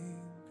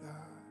same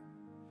God.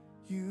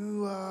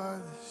 You are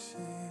the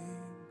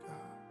same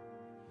God.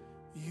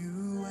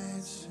 You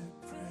answered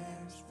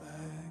prayers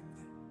back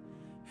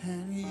then,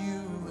 and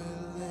you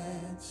will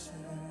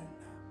answer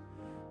now.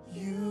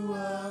 You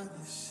are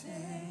the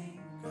same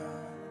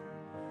God.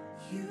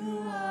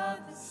 You are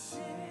the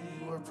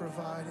same. You are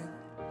providing.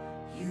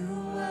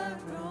 You are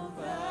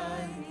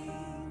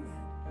providing.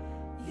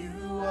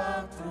 You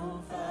are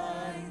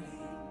providing.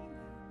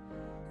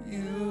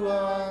 You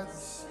are the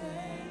same.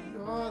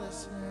 You're the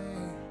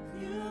same.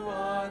 You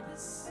are the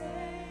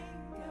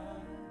same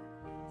God.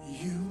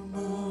 You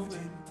moved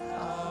in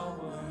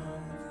power.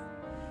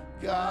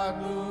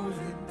 God moved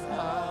in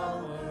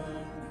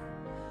power.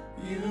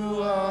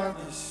 You are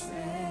the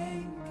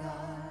same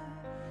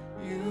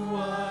God. You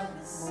are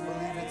the same. We'll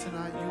believe it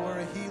tonight. You are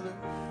a healer.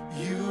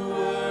 You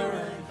were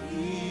a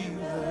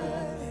healer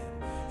then,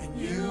 and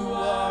you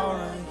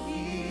are a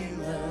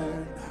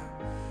healer now.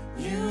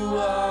 You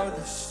are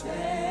the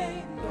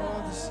same.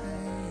 You're the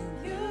same.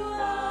 You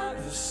are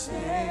the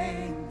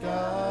same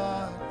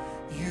God.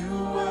 You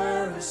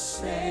were a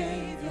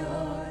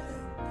savior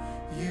then.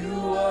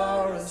 You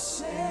are a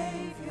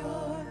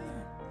savior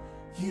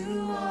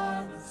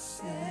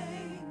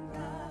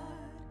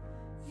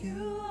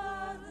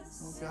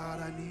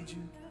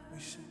you? We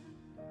sing.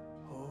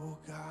 Oh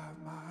God,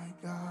 my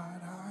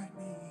God, I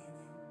need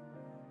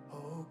you.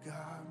 Oh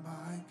God,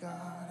 my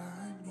God,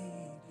 I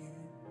need you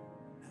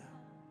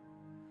now.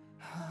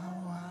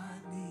 How I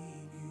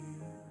need you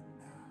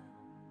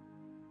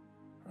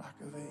now. Rock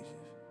of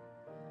Ages.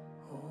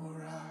 Oh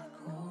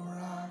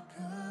rock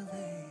of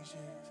ages,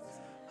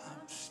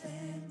 I'm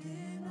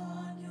standing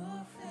on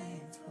your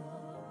faithfulness.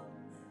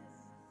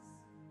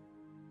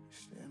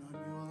 Stand on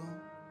you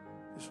alone.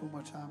 Just one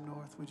more time,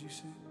 North, would you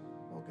sing?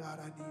 Oh God,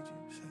 I need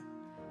you. Sing.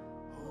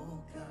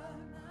 Oh God,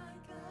 my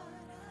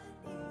God,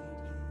 I need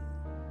you.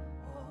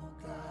 Oh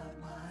God,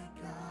 my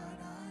God,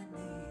 I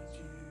need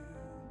you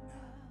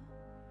now.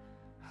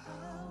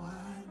 How I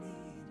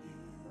need you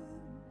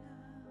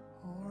now.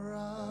 Oh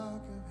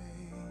rock of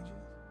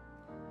ages.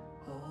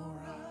 Oh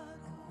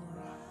rock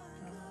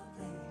of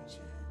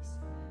ages.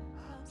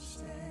 I'm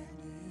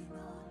standing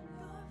on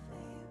your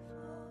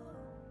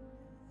faithfulness.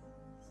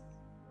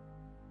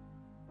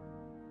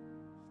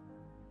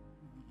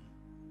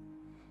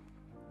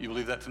 You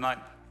believe that tonight?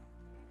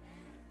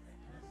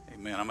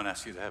 Amen. I'm going to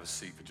ask you to have a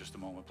seat for just a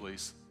moment,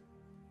 please.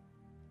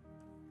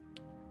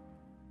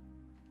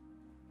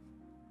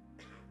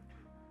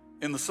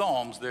 In the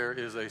Psalms, there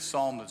is a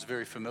psalm that's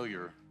very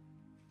familiar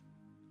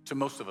to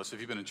most of us. If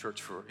you've been in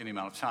church for any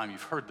amount of time,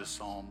 you've heard this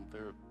psalm.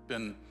 There have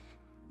been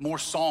more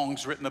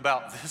songs written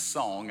about this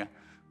song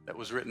that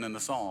was written in the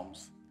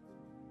Psalms.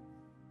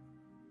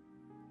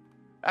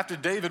 After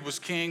David was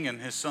king and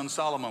his son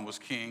Solomon was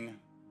king,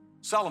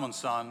 Solomon's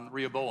son,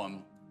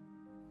 Rehoboam,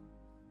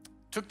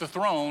 took the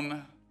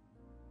throne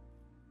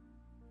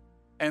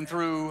and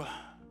through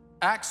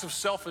acts of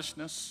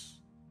selfishness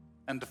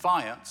and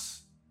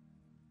defiance,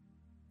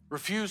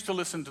 refused to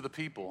listen to the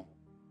people.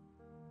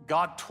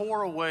 God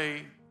tore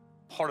away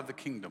part of the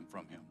kingdom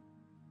from him.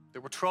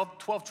 There were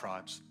 12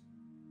 tribes.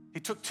 He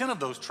took 10 of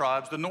those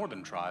tribes, the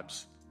northern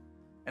tribes,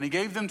 and he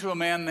gave them to a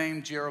man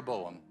named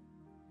Jeroboam.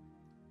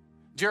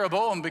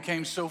 Jeroboam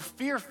became so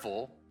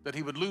fearful that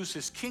he would lose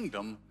his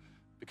kingdom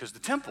because the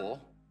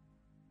temple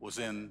was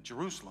in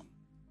Jerusalem.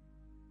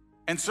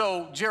 And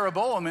so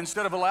Jeroboam,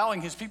 instead of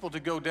allowing his people to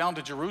go down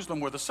to Jerusalem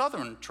where the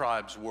southern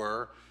tribes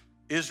were,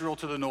 Israel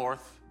to the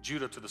north,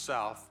 Judah to the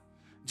south,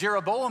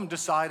 Jeroboam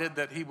decided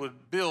that he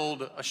would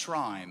build a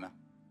shrine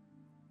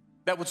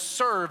that would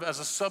serve as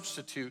a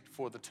substitute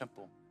for the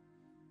temple.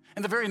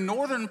 In the very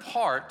northern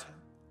part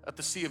at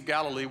the Sea of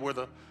Galilee, where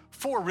the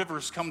 4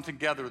 rivers come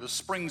together, the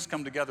springs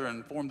come together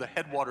and form the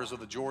headwaters of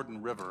the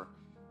Jordan River,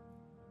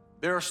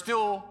 there are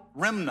still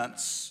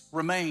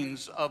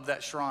remains of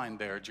that shrine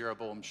there,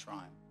 Jeroboam's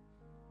shrine.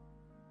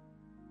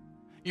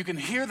 You can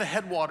hear the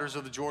headwaters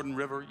of the Jordan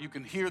River. You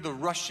can hear the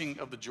rushing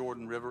of the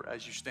Jordan River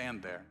as you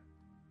stand there.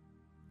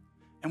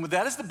 And with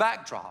that as the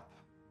backdrop,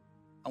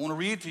 I want to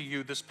read to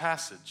you this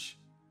passage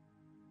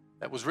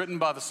that was written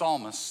by the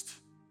psalmist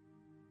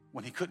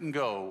when he couldn't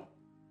go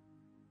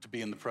to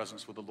be in the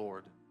presence with the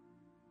Lord.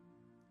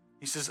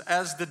 He says,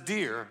 as the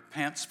deer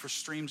pants for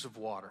streams of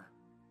water,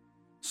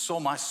 so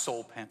my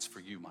soul pants for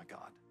you, my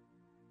God.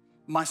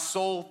 My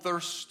soul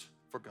thirsts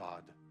for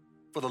God,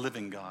 for the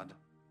living God.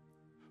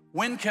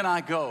 When can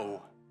I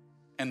go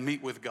and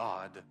meet with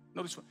God?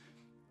 Notice,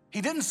 he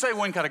didn't say,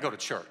 when can I go to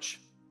church?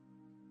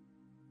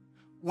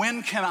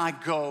 When can I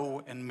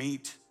go and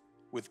meet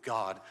with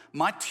God?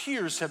 My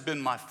tears have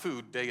been my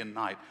food day and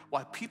night.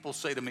 Why people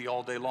say to me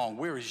all day long,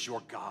 where is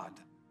your God?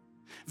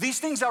 These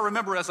things I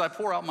remember as I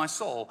pour out my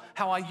soul,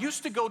 how I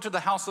used to go to the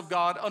house of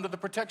God under the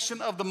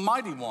protection of the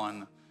Mighty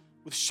One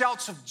with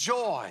shouts of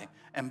joy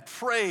and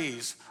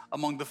praise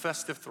among the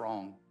festive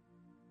throng.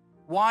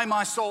 Why,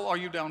 my soul, are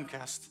you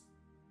downcast?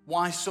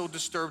 Why so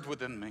disturbed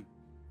within me?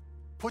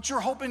 Put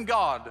your hope in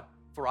God,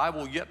 for I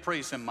will yet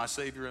praise him, my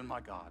Savior and my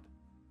God.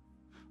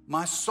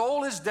 My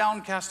soul is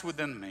downcast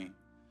within me.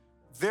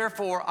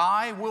 Therefore,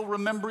 I will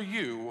remember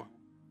you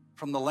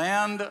from the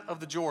land of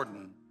the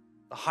Jordan,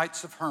 the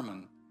heights of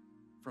Hermon,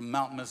 from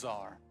Mount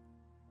Mizar.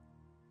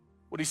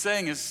 What he's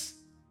saying is,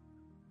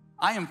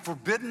 I am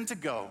forbidden to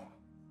go,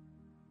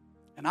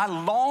 and I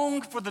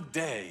long for the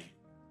day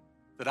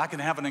that I can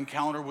have an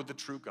encounter with the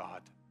true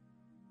God.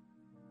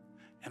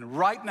 And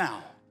right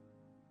now,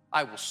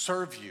 I will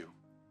serve you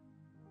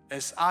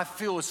as I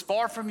feel as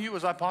far from you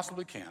as I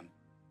possibly can.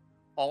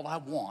 All I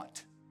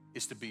want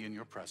is to be in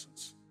your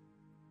presence.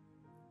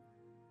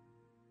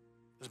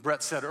 As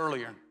Brett said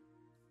earlier,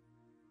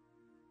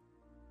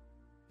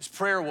 his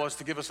prayer was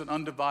to give us an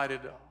undivided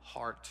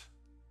heart.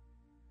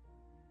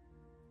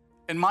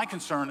 And my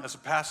concern as a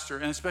pastor,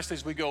 and especially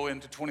as we go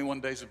into 21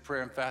 days of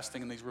prayer and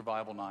fasting and these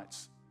revival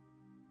nights,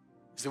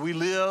 is that we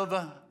live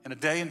in a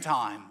day and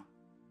time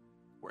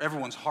where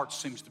everyone's heart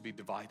seems to be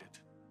divided.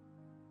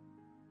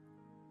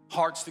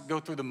 Hearts that go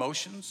through the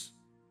motions.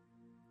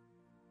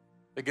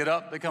 They get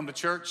up, they come to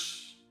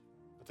church,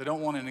 but they don't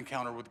want an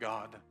encounter with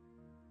God.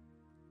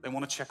 They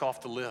want to check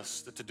off the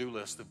list, the to-do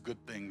list of good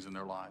things in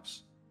their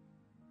lives.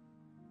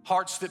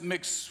 Hearts that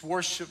mix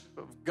worship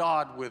of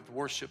God with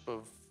worship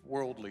of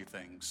worldly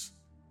things.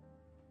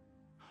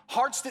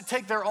 Hearts that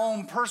take their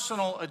own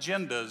personal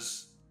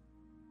agendas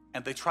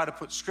and they try to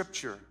put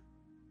Scripture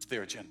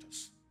their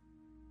agendas.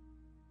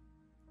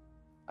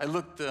 I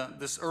looked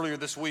earlier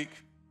this week.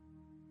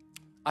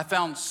 I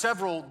found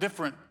several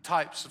different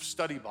types of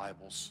study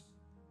Bibles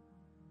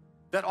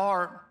that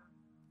are,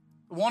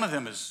 one of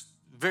them is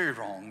very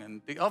wrong,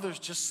 and the others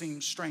just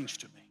seem strange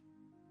to me.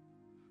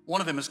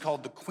 One of them is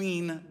called the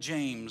Queen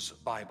James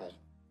Bible.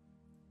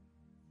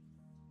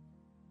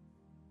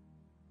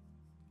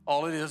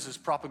 All it is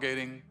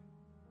propagating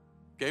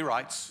gay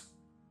rights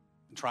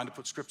and trying to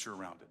put scripture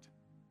around it.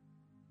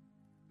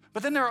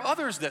 But then there are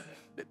others that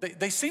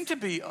they seem to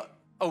be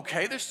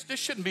okay. There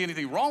shouldn't be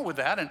anything wrong with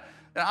that. And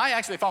I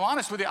actually, if I'm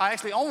honest with you, I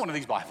actually own one of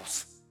these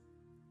Bibles.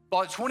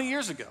 Bought it 20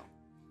 years ago.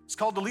 It's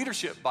called the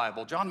Leadership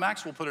Bible. John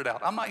Maxwell put it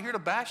out. I'm not here to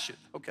bash it,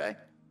 okay?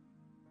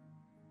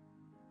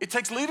 It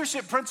takes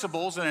leadership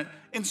principles and it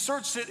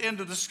inserts it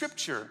into the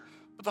scripture.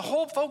 But the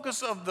whole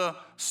focus of the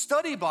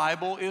study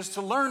Bible is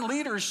to learn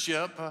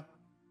leadership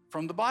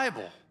from the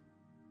Bible.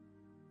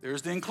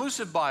 There's the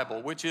Inclusive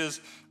Bible, which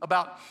is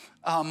about,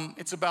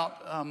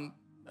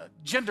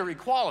 gender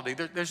equality.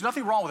 There's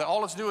nothing wrong with it.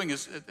 All it's doing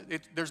is,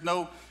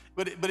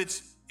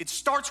 it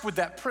starts with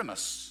that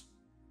premise.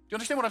 Do you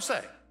understand what I'm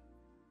saying?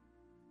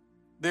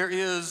 There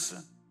is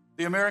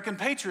the American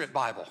Patriot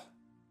Bible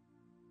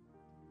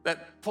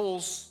that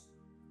pulls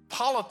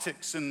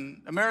politics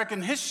and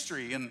American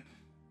history and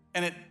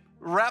it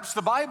wraps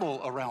the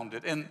Bible around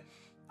it. And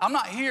I'm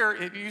not here,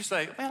 if you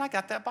say, man, I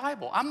got that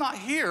Bible. I'm not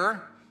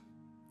here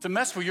to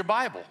mess with your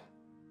Bible.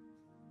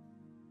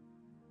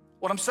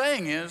 What I'm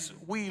saying is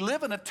we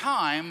live in a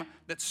time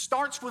that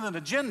starts with an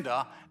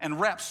agenda and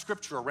wraps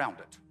scripture around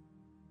it.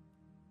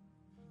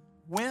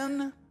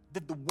 When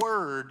did the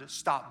word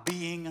stop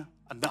being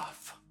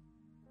enough?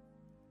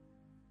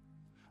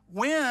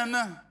 When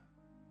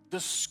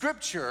does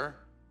scripture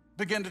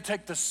begin to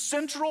take the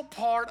central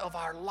part of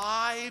our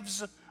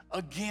lives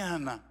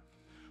again?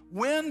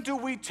 When do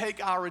we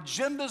take our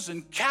agendas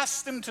and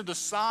cast them to the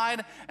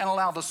side and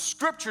allow the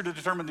scripture to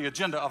determine the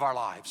agenda of our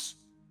lives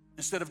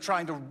instead of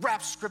trying to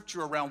wrap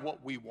scripture around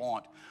what we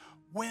want?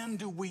 When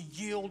do we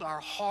yield our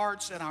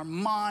hearts and our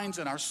minds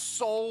and our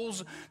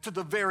souls to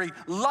the very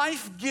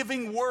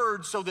life-giving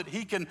word so that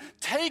he can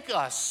take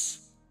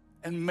us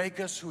and make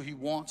us who he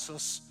wants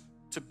us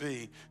to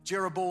be?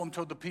 Jeroboam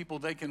told the people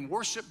they can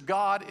worship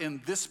God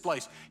in this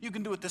place. You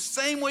can do it the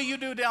same way you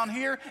do down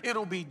here.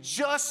 It'll be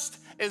just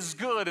as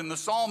good. And the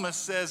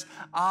psalmist says,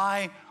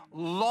 I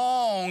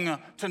long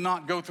to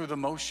not go through the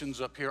motions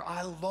up here.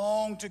 I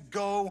long to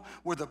go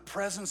where the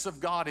presence of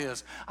God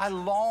is. I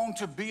long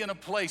to be in a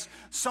place,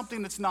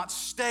 something that's not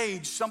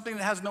staged, something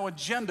that has no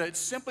agenda. It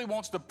simply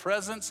wants the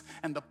presence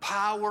and the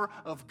power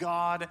of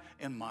God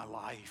in my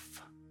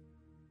life.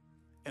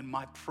 And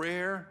my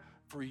prayer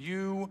for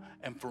you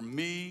and for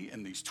me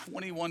in these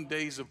 21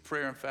 days of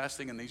prayer and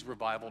fasting and these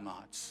revival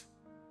nights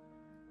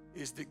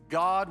is that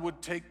God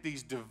would take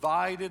these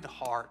divided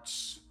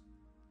hearts,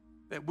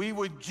 that we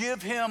would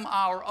give him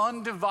our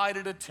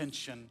undivided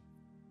attention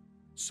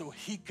so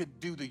he could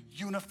do the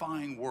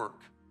unifying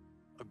work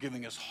of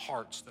giving us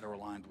hearts that are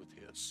aligned with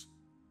his.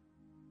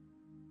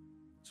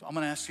 So I'm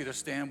going to ask you to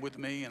stand with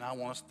me, and I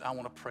want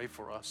to pray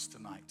for us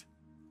tonight.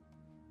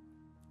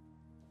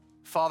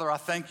 Father, I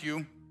thank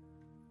you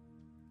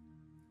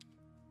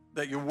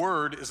that your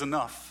word is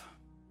enough.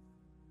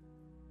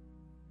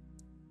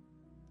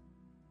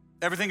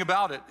 Everything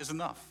about it is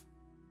enough.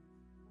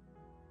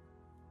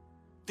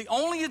 The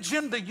only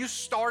agenda you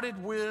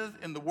started with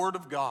in the Word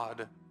of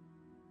God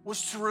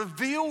was to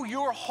reveal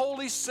your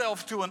holy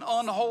self to an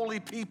unholy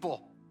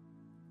people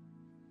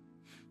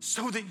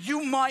so that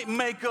you might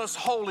make us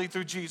holy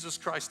through Jesus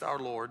Christ our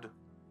Lord.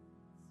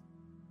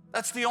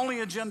 That's the only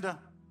agenda.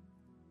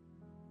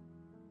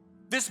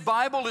 This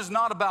Bible is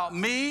not about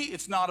me.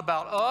 It's not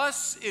about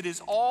us. It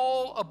is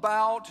all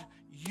about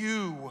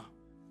you.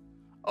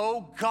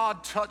 Oh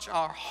God, touch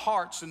our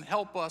hearts and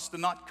help us to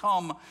not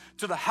come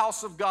to the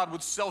house of God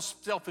with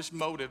selfish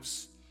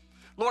motives.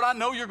 Lord, I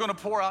know you're going to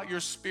pour out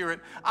your Spirit.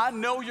 I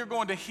know you're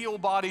going to heal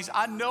bodies.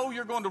 I know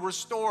you're going to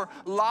restore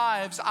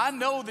lives. I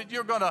know that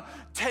you're going to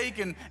take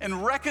and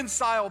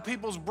reconcile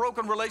people's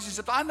broken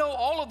relationships. I know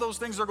all of those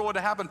things are going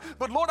to happen.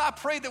 But Lord, I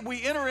pray that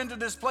we enter into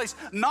this place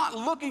not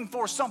looking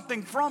for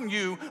something from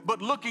you,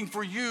 but looking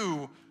for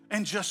you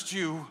and just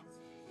you.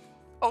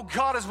 Oh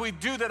God, as we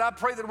do that, I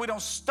pray that we don't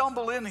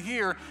stumble in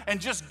here and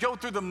just go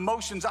through the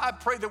motions. I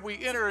pray that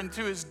we enter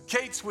into his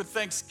gates with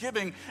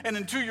thanksgiving and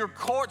into your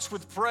courts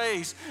with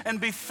praise and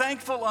be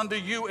thankful unto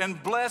you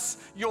and bless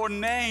your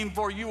name,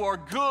 for you are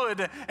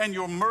good and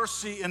your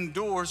mercy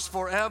endures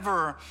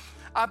forever.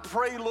 I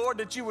pray, Lord,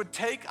 that you would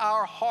take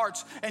our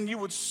hearts and you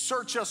would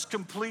search us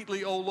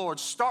completely, oh Lord.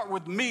 Start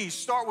with me,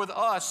 start with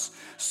us.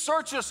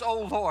 Search us,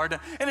 oh Lord.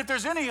 And if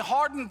there's any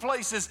hardened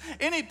places,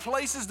 any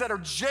places that are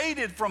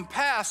jaded from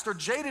past or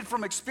jaded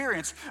from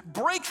experience,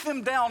 break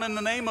them down in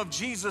the name of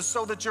Jesus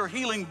so that your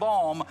healing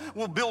balm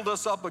will build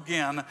us up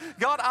again.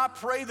 God, I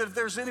pray that if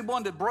there's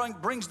anyone that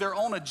brings their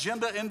own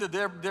agenda into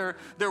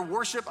their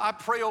worship, I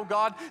pray, oh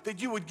God,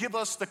 that you would give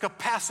us the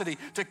capacity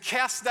to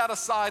cast that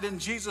aside in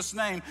Jesus'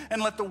 name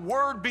and let the word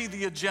Word be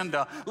the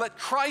agenda. Let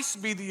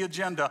Christ be the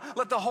agenda.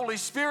 Let the Holy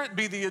Spirit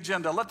be the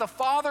agenda. Let the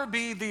Father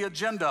be the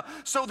agenda,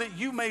 so that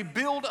you may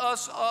build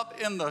us up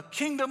in the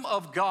kingdom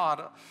of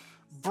God.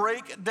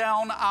 Break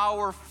down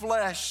our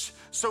flesh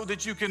so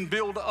that you can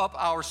build up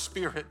our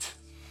spirit.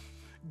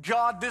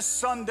 God, this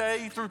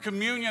Sunday through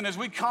communion, as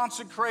we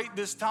consecrate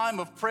this time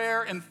of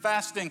prayer and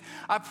fasting,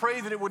 I pray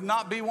that it would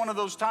not be one of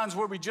those times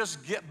where we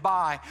just get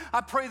by.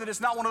 I pray that it's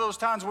not one of those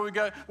times where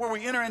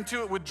we enter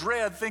into it with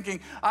dread,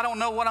 thinking, I don't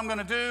know what I'm going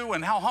to do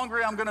and how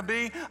hungry I'm going to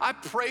be. I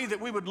pray that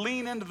we would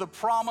lean into the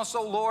promise,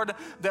 oh Lord,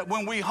 that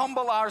when we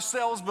humble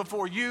ourselves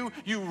before you,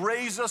 you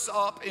raise us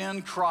up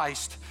in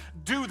Christ.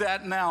 Do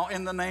that now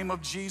in the name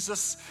of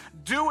Jesus.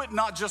 Do it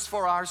not just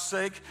for our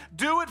sake.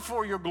 Do it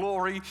for your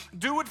glory.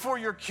 Do it for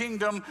your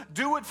kingdom.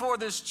 Do it for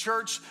this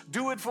church.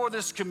 Do it for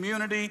this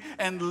community.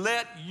 And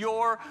let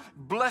your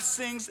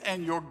blessings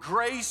and your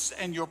grace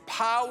and your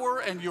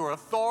power and your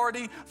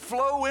authority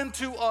flow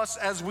into us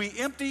as we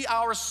empty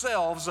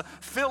ourselves.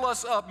 Fill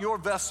us up, your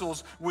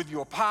vessels, with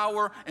your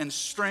power and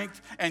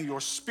strength and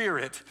your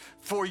spirit.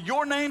 For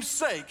your name's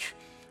sake,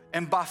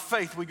 and by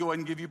faith, we go ahead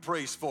and give you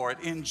praise for it.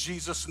 In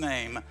Jesus'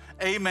 name,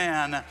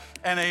 amen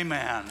and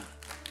amen.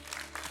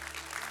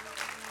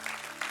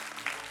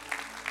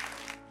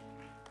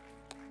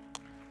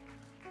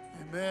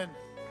 Amen.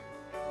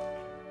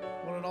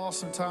 What an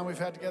awesome time we've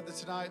had together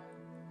tonight.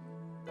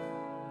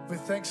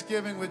 With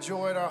thanksgiving, with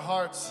joy in our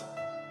hearts,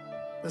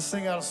 let's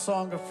sing out a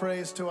song of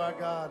praise to our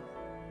God.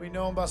 We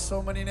know him by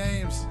so many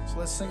names, so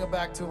let's sing it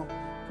back to him.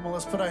 Come on,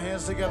 let's put our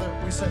hands together.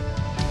 We say...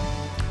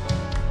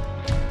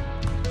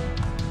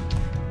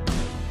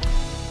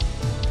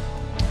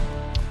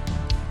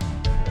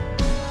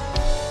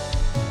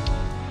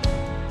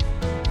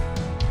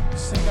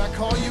 I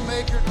call you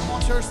maker. Come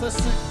on, church, let's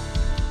sing.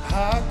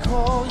 I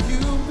call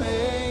you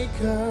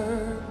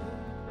maker.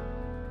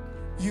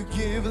 You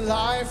give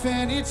life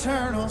an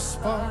eternal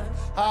spark.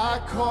 I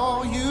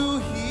call you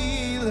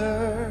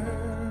healer.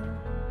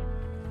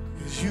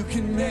 'Cause you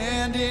can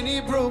mend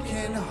any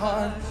broken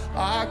heart.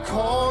 I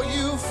call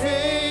you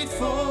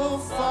faithful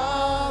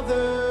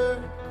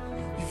Father.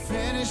 You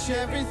finish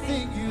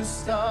everything you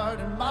start,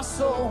 and my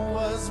soul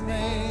was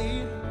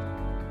made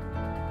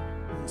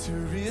to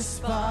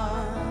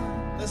respond.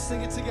 Let's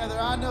sing it together.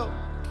 I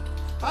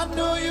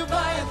know you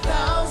by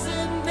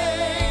 1,000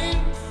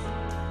 names,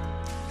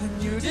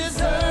 and you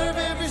deserve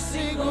every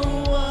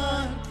single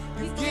one.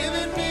 You've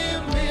given me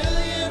a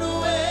million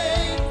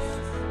ways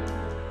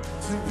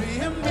to be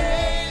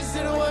amazed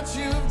at what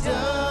you've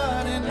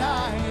done, and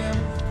I am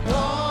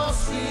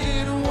lost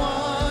in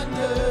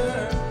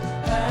wonder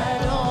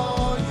at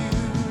all you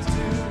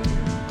do.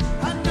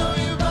 I know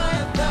you by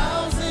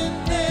 1,000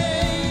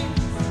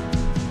 names,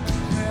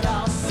 and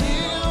I'll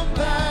sing them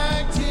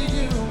back to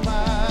you,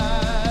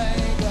 my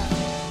God.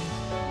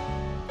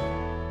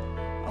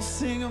 I'll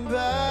sing them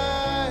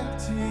back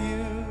to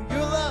you.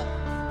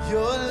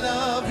 Your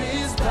love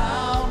is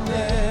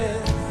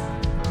boundless,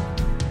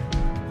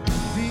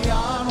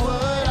 beyond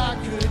what I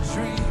could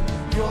dream.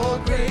 Your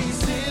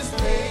grace is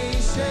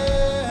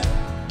patient.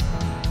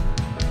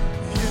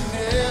 You're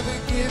never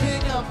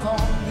giving up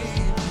on me.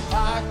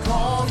 I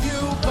call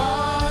you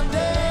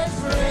bondage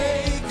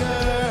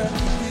breaker.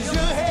 'Cause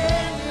you're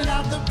handing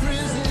out the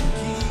prison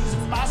keys.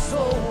 My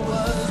soul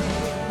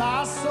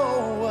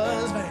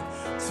was made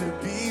to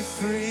be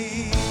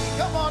free.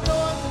 Come on,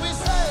 North, we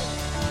say,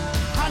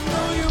 I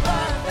know you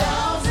by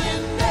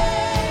 1,000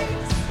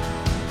 names,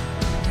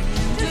 and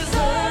you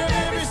deserve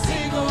every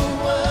single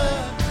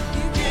one.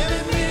 You've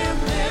given me a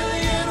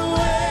million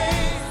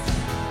ways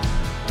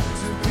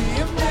to be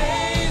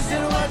amazed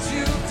at what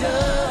you've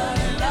done,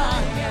 and I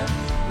am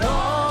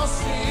lost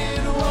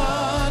in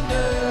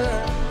wonder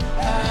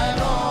at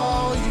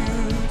all you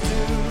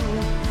do.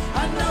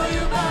 I know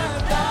you by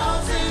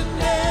 1,000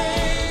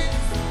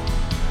 names,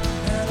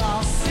 and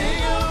I'll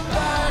sing them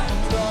back.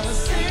 I'm gonna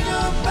sing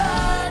them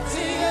back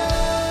to you.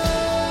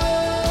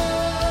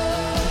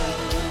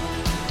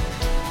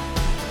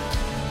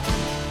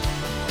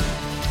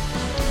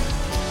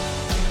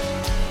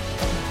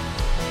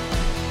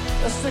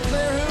 Let's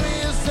declare who he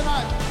is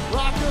tonight.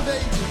 Rock of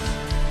Ages.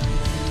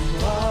 You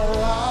are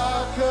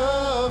Rock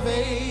of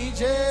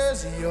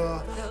Ages.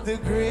 You're the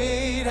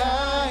great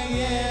I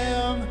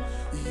am.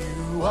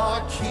 You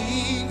are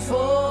King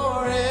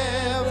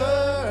forever,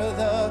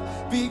 the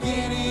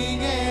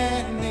beginning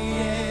and the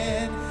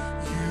end.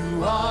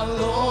 You are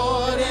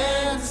Lord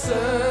and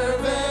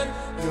servant.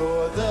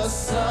 You're the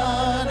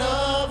Son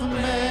of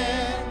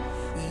Man.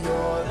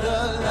 You're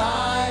the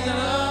Lion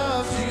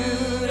of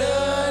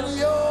Judah.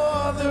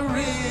 You're the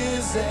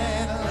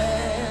risen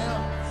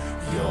Lamb.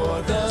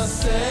 You're the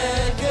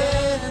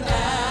second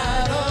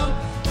Adam.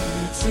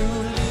 You to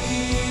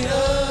lead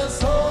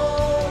us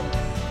home.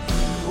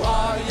 You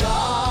are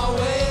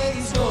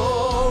Yahweh's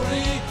Lord.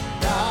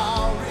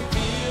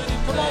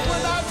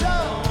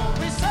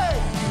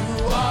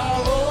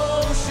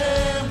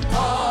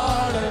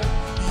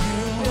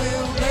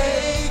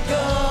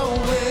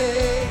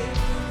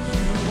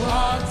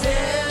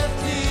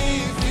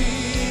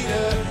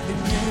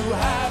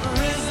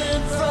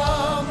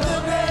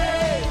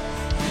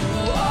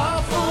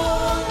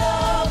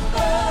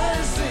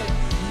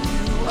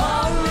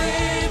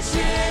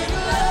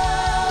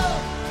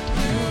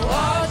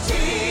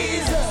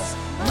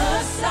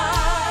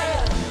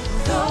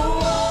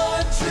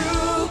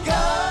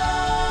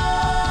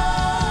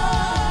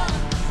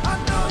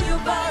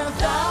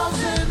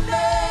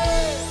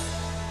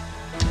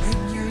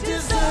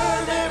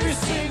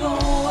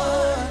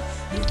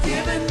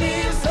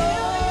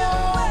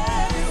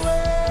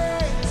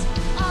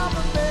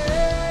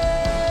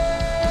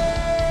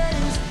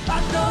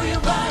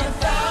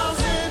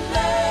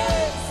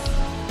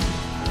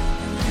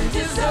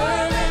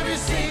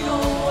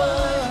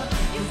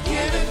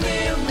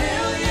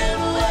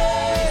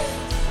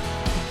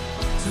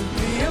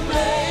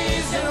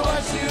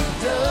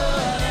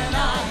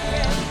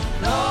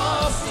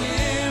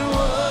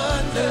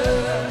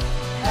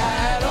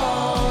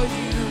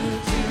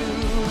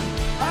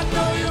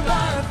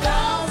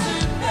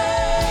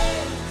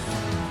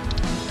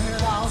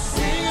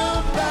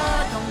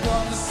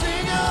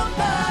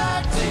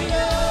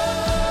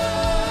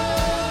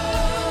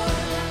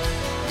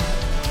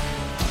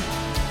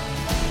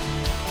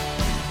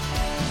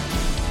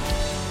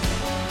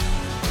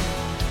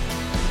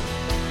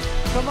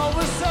 Come on,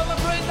 we're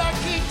celebrating our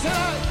King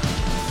tonight.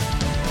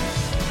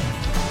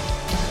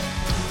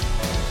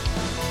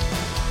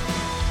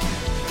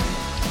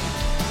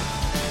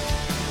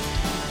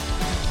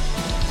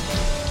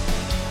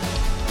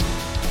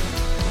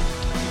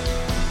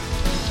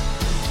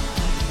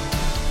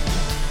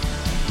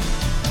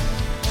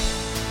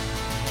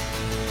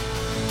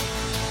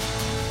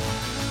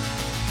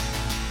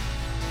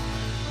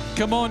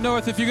 Come on,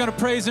 North, if you're going to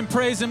praise Him,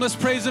 praise Him. Let's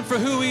praise Him for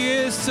who He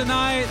is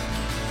tonight,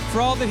 for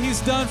all that He's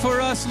done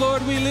for us.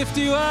 Lord, we lift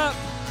You up.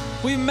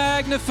 We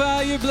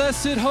magnify Your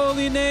blessed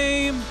holy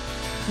name.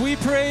 We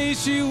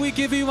praise You. We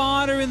give You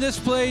honor in this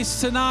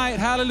place tonight.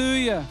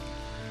 Hallelujah.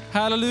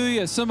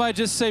 Hallelujah. Somebody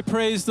just say,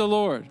 praise the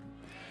Lord.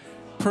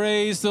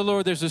 Praise the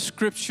Lord. There's a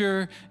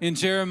scripture in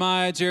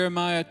Jeremiah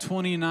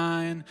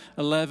 29:11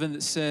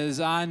 that says,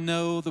 I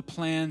know the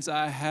plans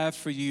I have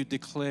for you,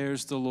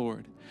 declares the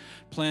Lord.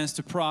 Plans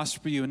to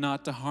prosper you and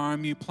not to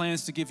harm you.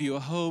 Plans to give you a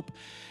hope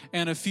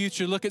and a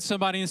future. Look at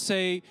somebody and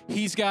say,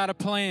 He's got a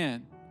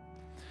plan.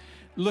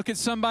 Look at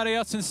somebody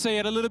else and say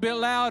it a little bit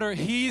louder.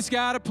 He's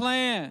got a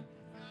plan.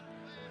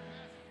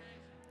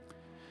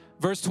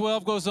 Verse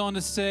 12 goes on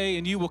to say,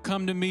 and you will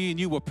come to me and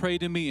you will pray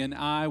to me and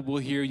I will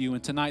hear you.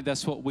 And tonight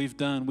that's what we've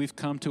done. We've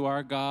come to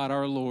our God,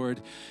 our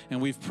Lord,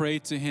 and we've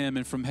prayed to Him.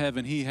 And from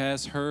heaven, He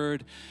has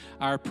heard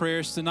our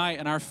prayers tonight.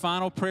 And our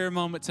final prayer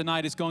moment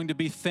tonight is going to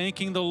be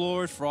thanking the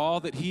Lord for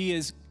all that He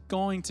is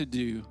going to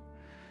do.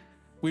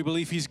 We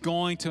believe He's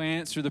going to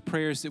answer the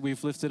prayers that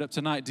we've lifted up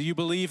tonight. Do you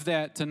believe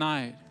that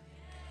tonight?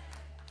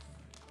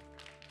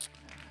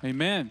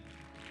 Amen.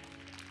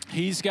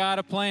 He's got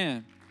a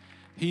plan.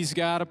 He's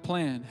got a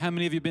plan. How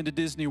many of you have been to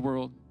Disney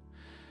World?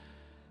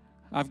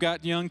 I've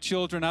got young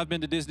children. I've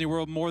been to Disney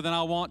World more than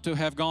I want to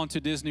have gone to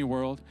Disney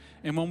World.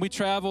 And when we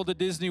travel to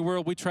Disney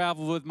World, we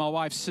travel with my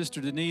wife's sister,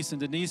 Denise.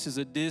 And Denise is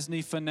a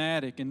Disney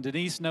fanatic. And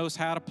Denise knows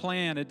how to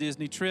plan a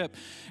Disney trip.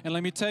 And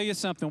let me tell you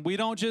something. We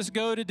don't just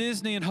go to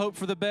Disney and hope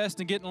for the best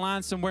and get in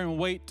line somewhere and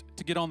wait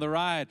to get on the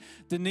ride.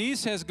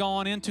 Denise has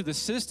gone into the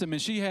system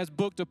and she has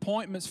booked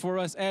appointments for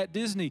us at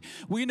Disney.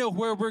 We know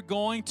where we're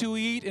going to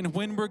eat and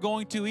when we're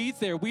going to eat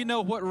there. We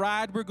know what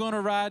ride we're going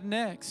to ride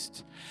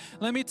next.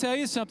 Let me tell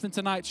you something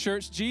tonight,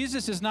 church.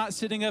 Jesus is not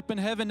sitting up in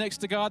heaven next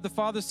to God the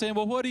Father saying,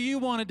 well, what do you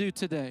want to do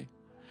today?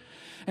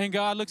 And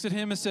God looks at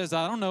him and says,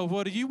 I don't know,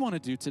 what do you want to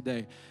do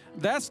today?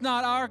 That's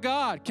not our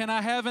God. Can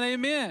I have an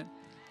amen?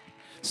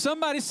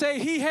 Somebody say,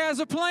 He has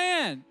a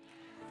plan.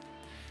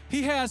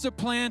 He has a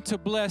plan to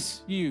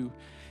bless you.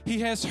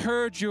 He has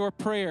heard your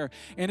prayer.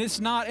 And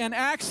it's not an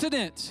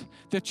accident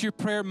that your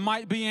prayer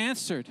might be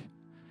answered.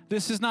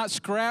 This is not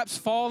scraps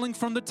falling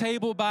from the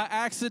table by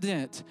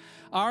accident.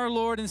 Our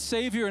Lord and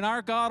Savior and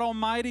our God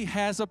Almighty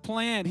has a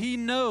plan. He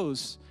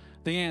knows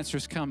the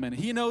answer's coming.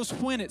 He knows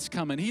when it's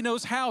coming. He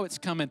knows how it's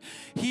coming.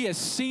 He has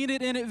seen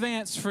it in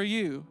advance for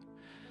you.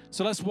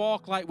 So let's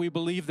walk like we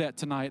believe that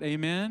tonight.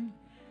 Amen?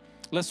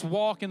 Let's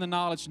walk in the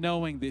knowledge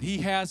knowing that He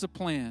has a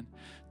plan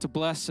to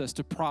bless us,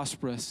 to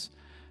prosper us,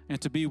 and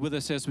to be with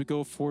us as we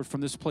go forward from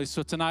this place.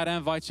 So tonight I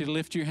invite you to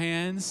lift your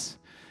hands.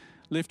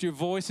 Lift your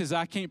voices.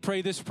 I can't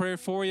pray this prayer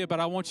for you, but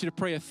I want you to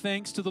pray a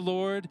thanks to the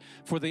Lord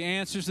for the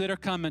answers that are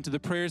coming to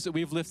the prayers that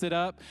we've lifted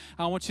up.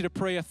 I want you to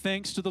pray a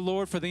thanks to the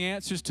Lord for the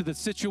answers to the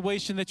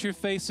situation that you're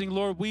facing.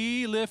 Lord,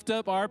 we lift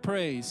up our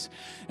praise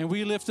and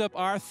we lift up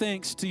our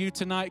thanks to you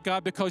tonight,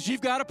 God, because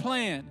you've got a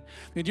plan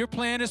and your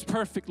plan is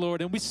perfect,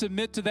 Lord, and we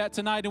submit to that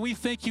tonight, and we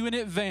thank you in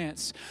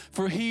advance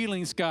for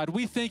healings, God.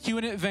 We thank you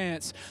in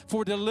advance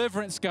for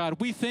deliverance, God.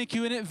 We thank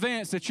you in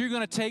advance that you're going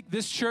to take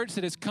this church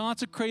that has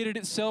consecrated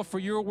itself for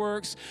your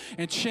work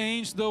and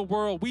change the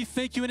world. We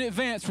thank you in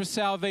advance for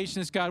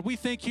salvations, God. We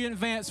thank you in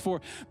advance for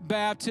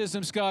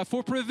baptisms, God,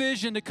 for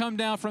provision to come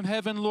down from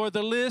heaven, Lord.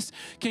 The list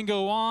can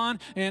go on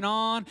and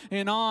on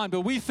and on,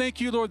 but we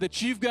thank you, Lord,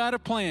 that you've got a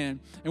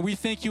plan, and we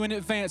thank you in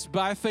advance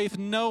by faith,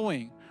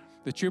 knowing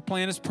that your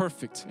plan is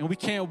perfect, and we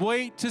can't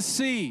wait to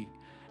see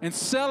and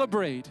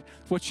celebrate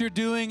what you're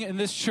doing in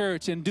this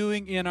church and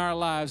doing in our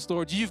lives.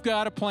 Lord, you've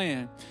got a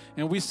plan,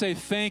 and we say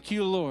thank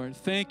you, Lord.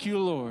 Thank you,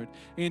 Lord.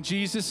 In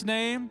Jesus'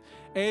 name,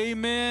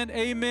 amen,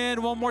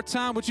 amen. One more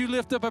time, would you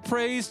lift up a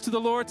praise to the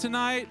Lord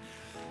tonight?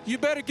 You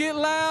better get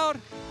loud.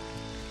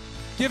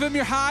 Give Him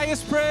your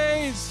highest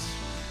praise.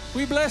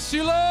 We bless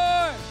you,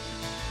 Lord.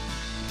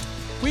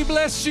 We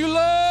bless you,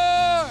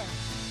 Lord.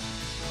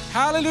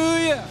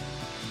 Hallelujah.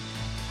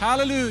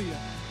 Hallelujah.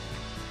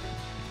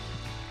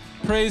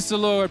 Praise the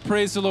Lord.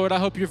 Praise the Lord. I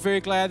hope you're very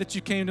glad that you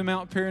came to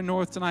Mount Perry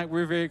North tonight.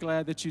 We're very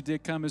glad that you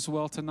did come as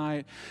well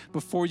tonight.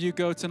 Before you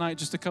go tonight,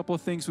 just a couple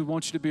of things we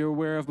want you to be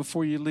aware of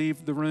before you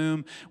leave the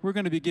room. We're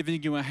going to be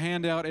giving you a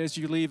handout as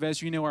you leave.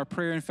 As you know, our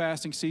prayer and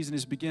fasting season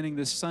is beginning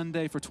this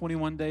Sunday for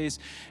 21 days,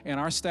 and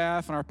our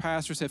staff and our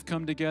pastors have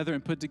come together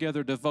and put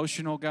together a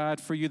devotional guide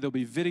for you. There'll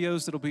be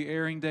videos that'll be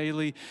airing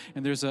daily,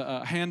 and there's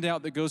a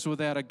handout that goes with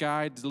that, a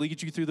guide to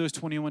lead you through those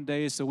 21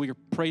 days so we can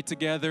pray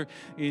together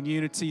in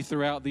unity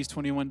throughout these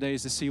 21 days.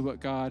 series to see what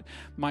God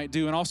might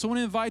do. And also want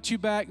to invite you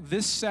back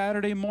this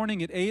Saturday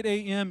morning at 8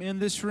 a.m. in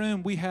this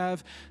room. We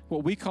have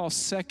what we call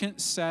Second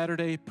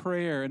Saturday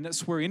Prayer, and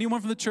that's where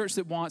anyone from the church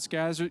that wants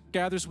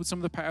gathers with some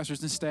of the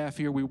pastors and staff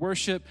here. We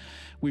worship,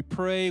 we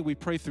pray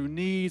through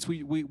needs.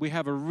 We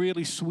have a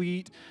really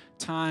sweet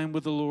time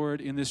with the Lord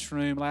in this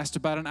room. It lasts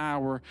about an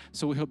hour,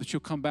 so we hope that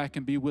you'll come back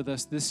and be with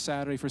us this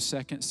Saturday for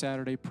Second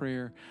Saturday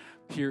Prayer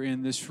here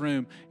in this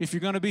room. If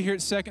you're going to be here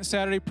at Second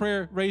Saturday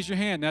Prayer, raise your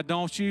hand. Now,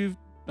 don't you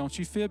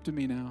fib to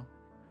me now.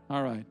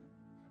 All right.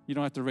 You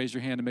don't have to raise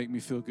your hand to make me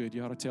feel good.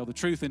 You ought to tell the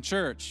truth in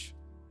church.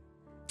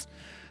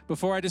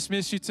 Before I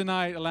dismiss you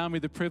tonight, allow me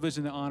the privilege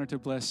and the honor to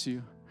bless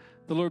you.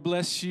 The Lord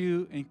bless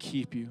you and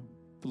keep you.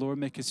 The Lord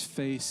make his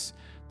face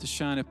to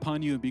shine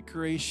upon you and be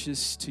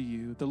gracious to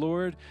you. The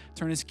Lord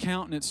turn his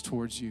countenance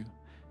towards you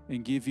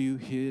and give you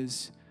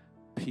his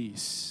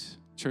peace.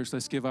 Church,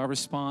 let's give our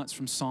response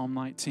from Psalm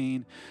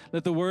 19.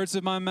 Let the words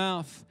of my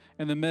mouth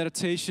and the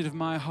meditation of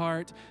my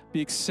heart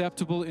be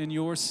acceptable in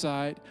your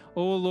sight.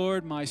 O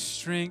Lord, my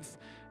strength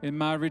and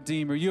my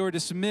Redeemer. You are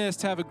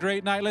dismissed. Have a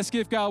great night. Let's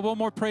give God one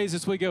more praise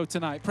as we go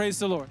tonight. Praise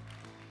the Lord.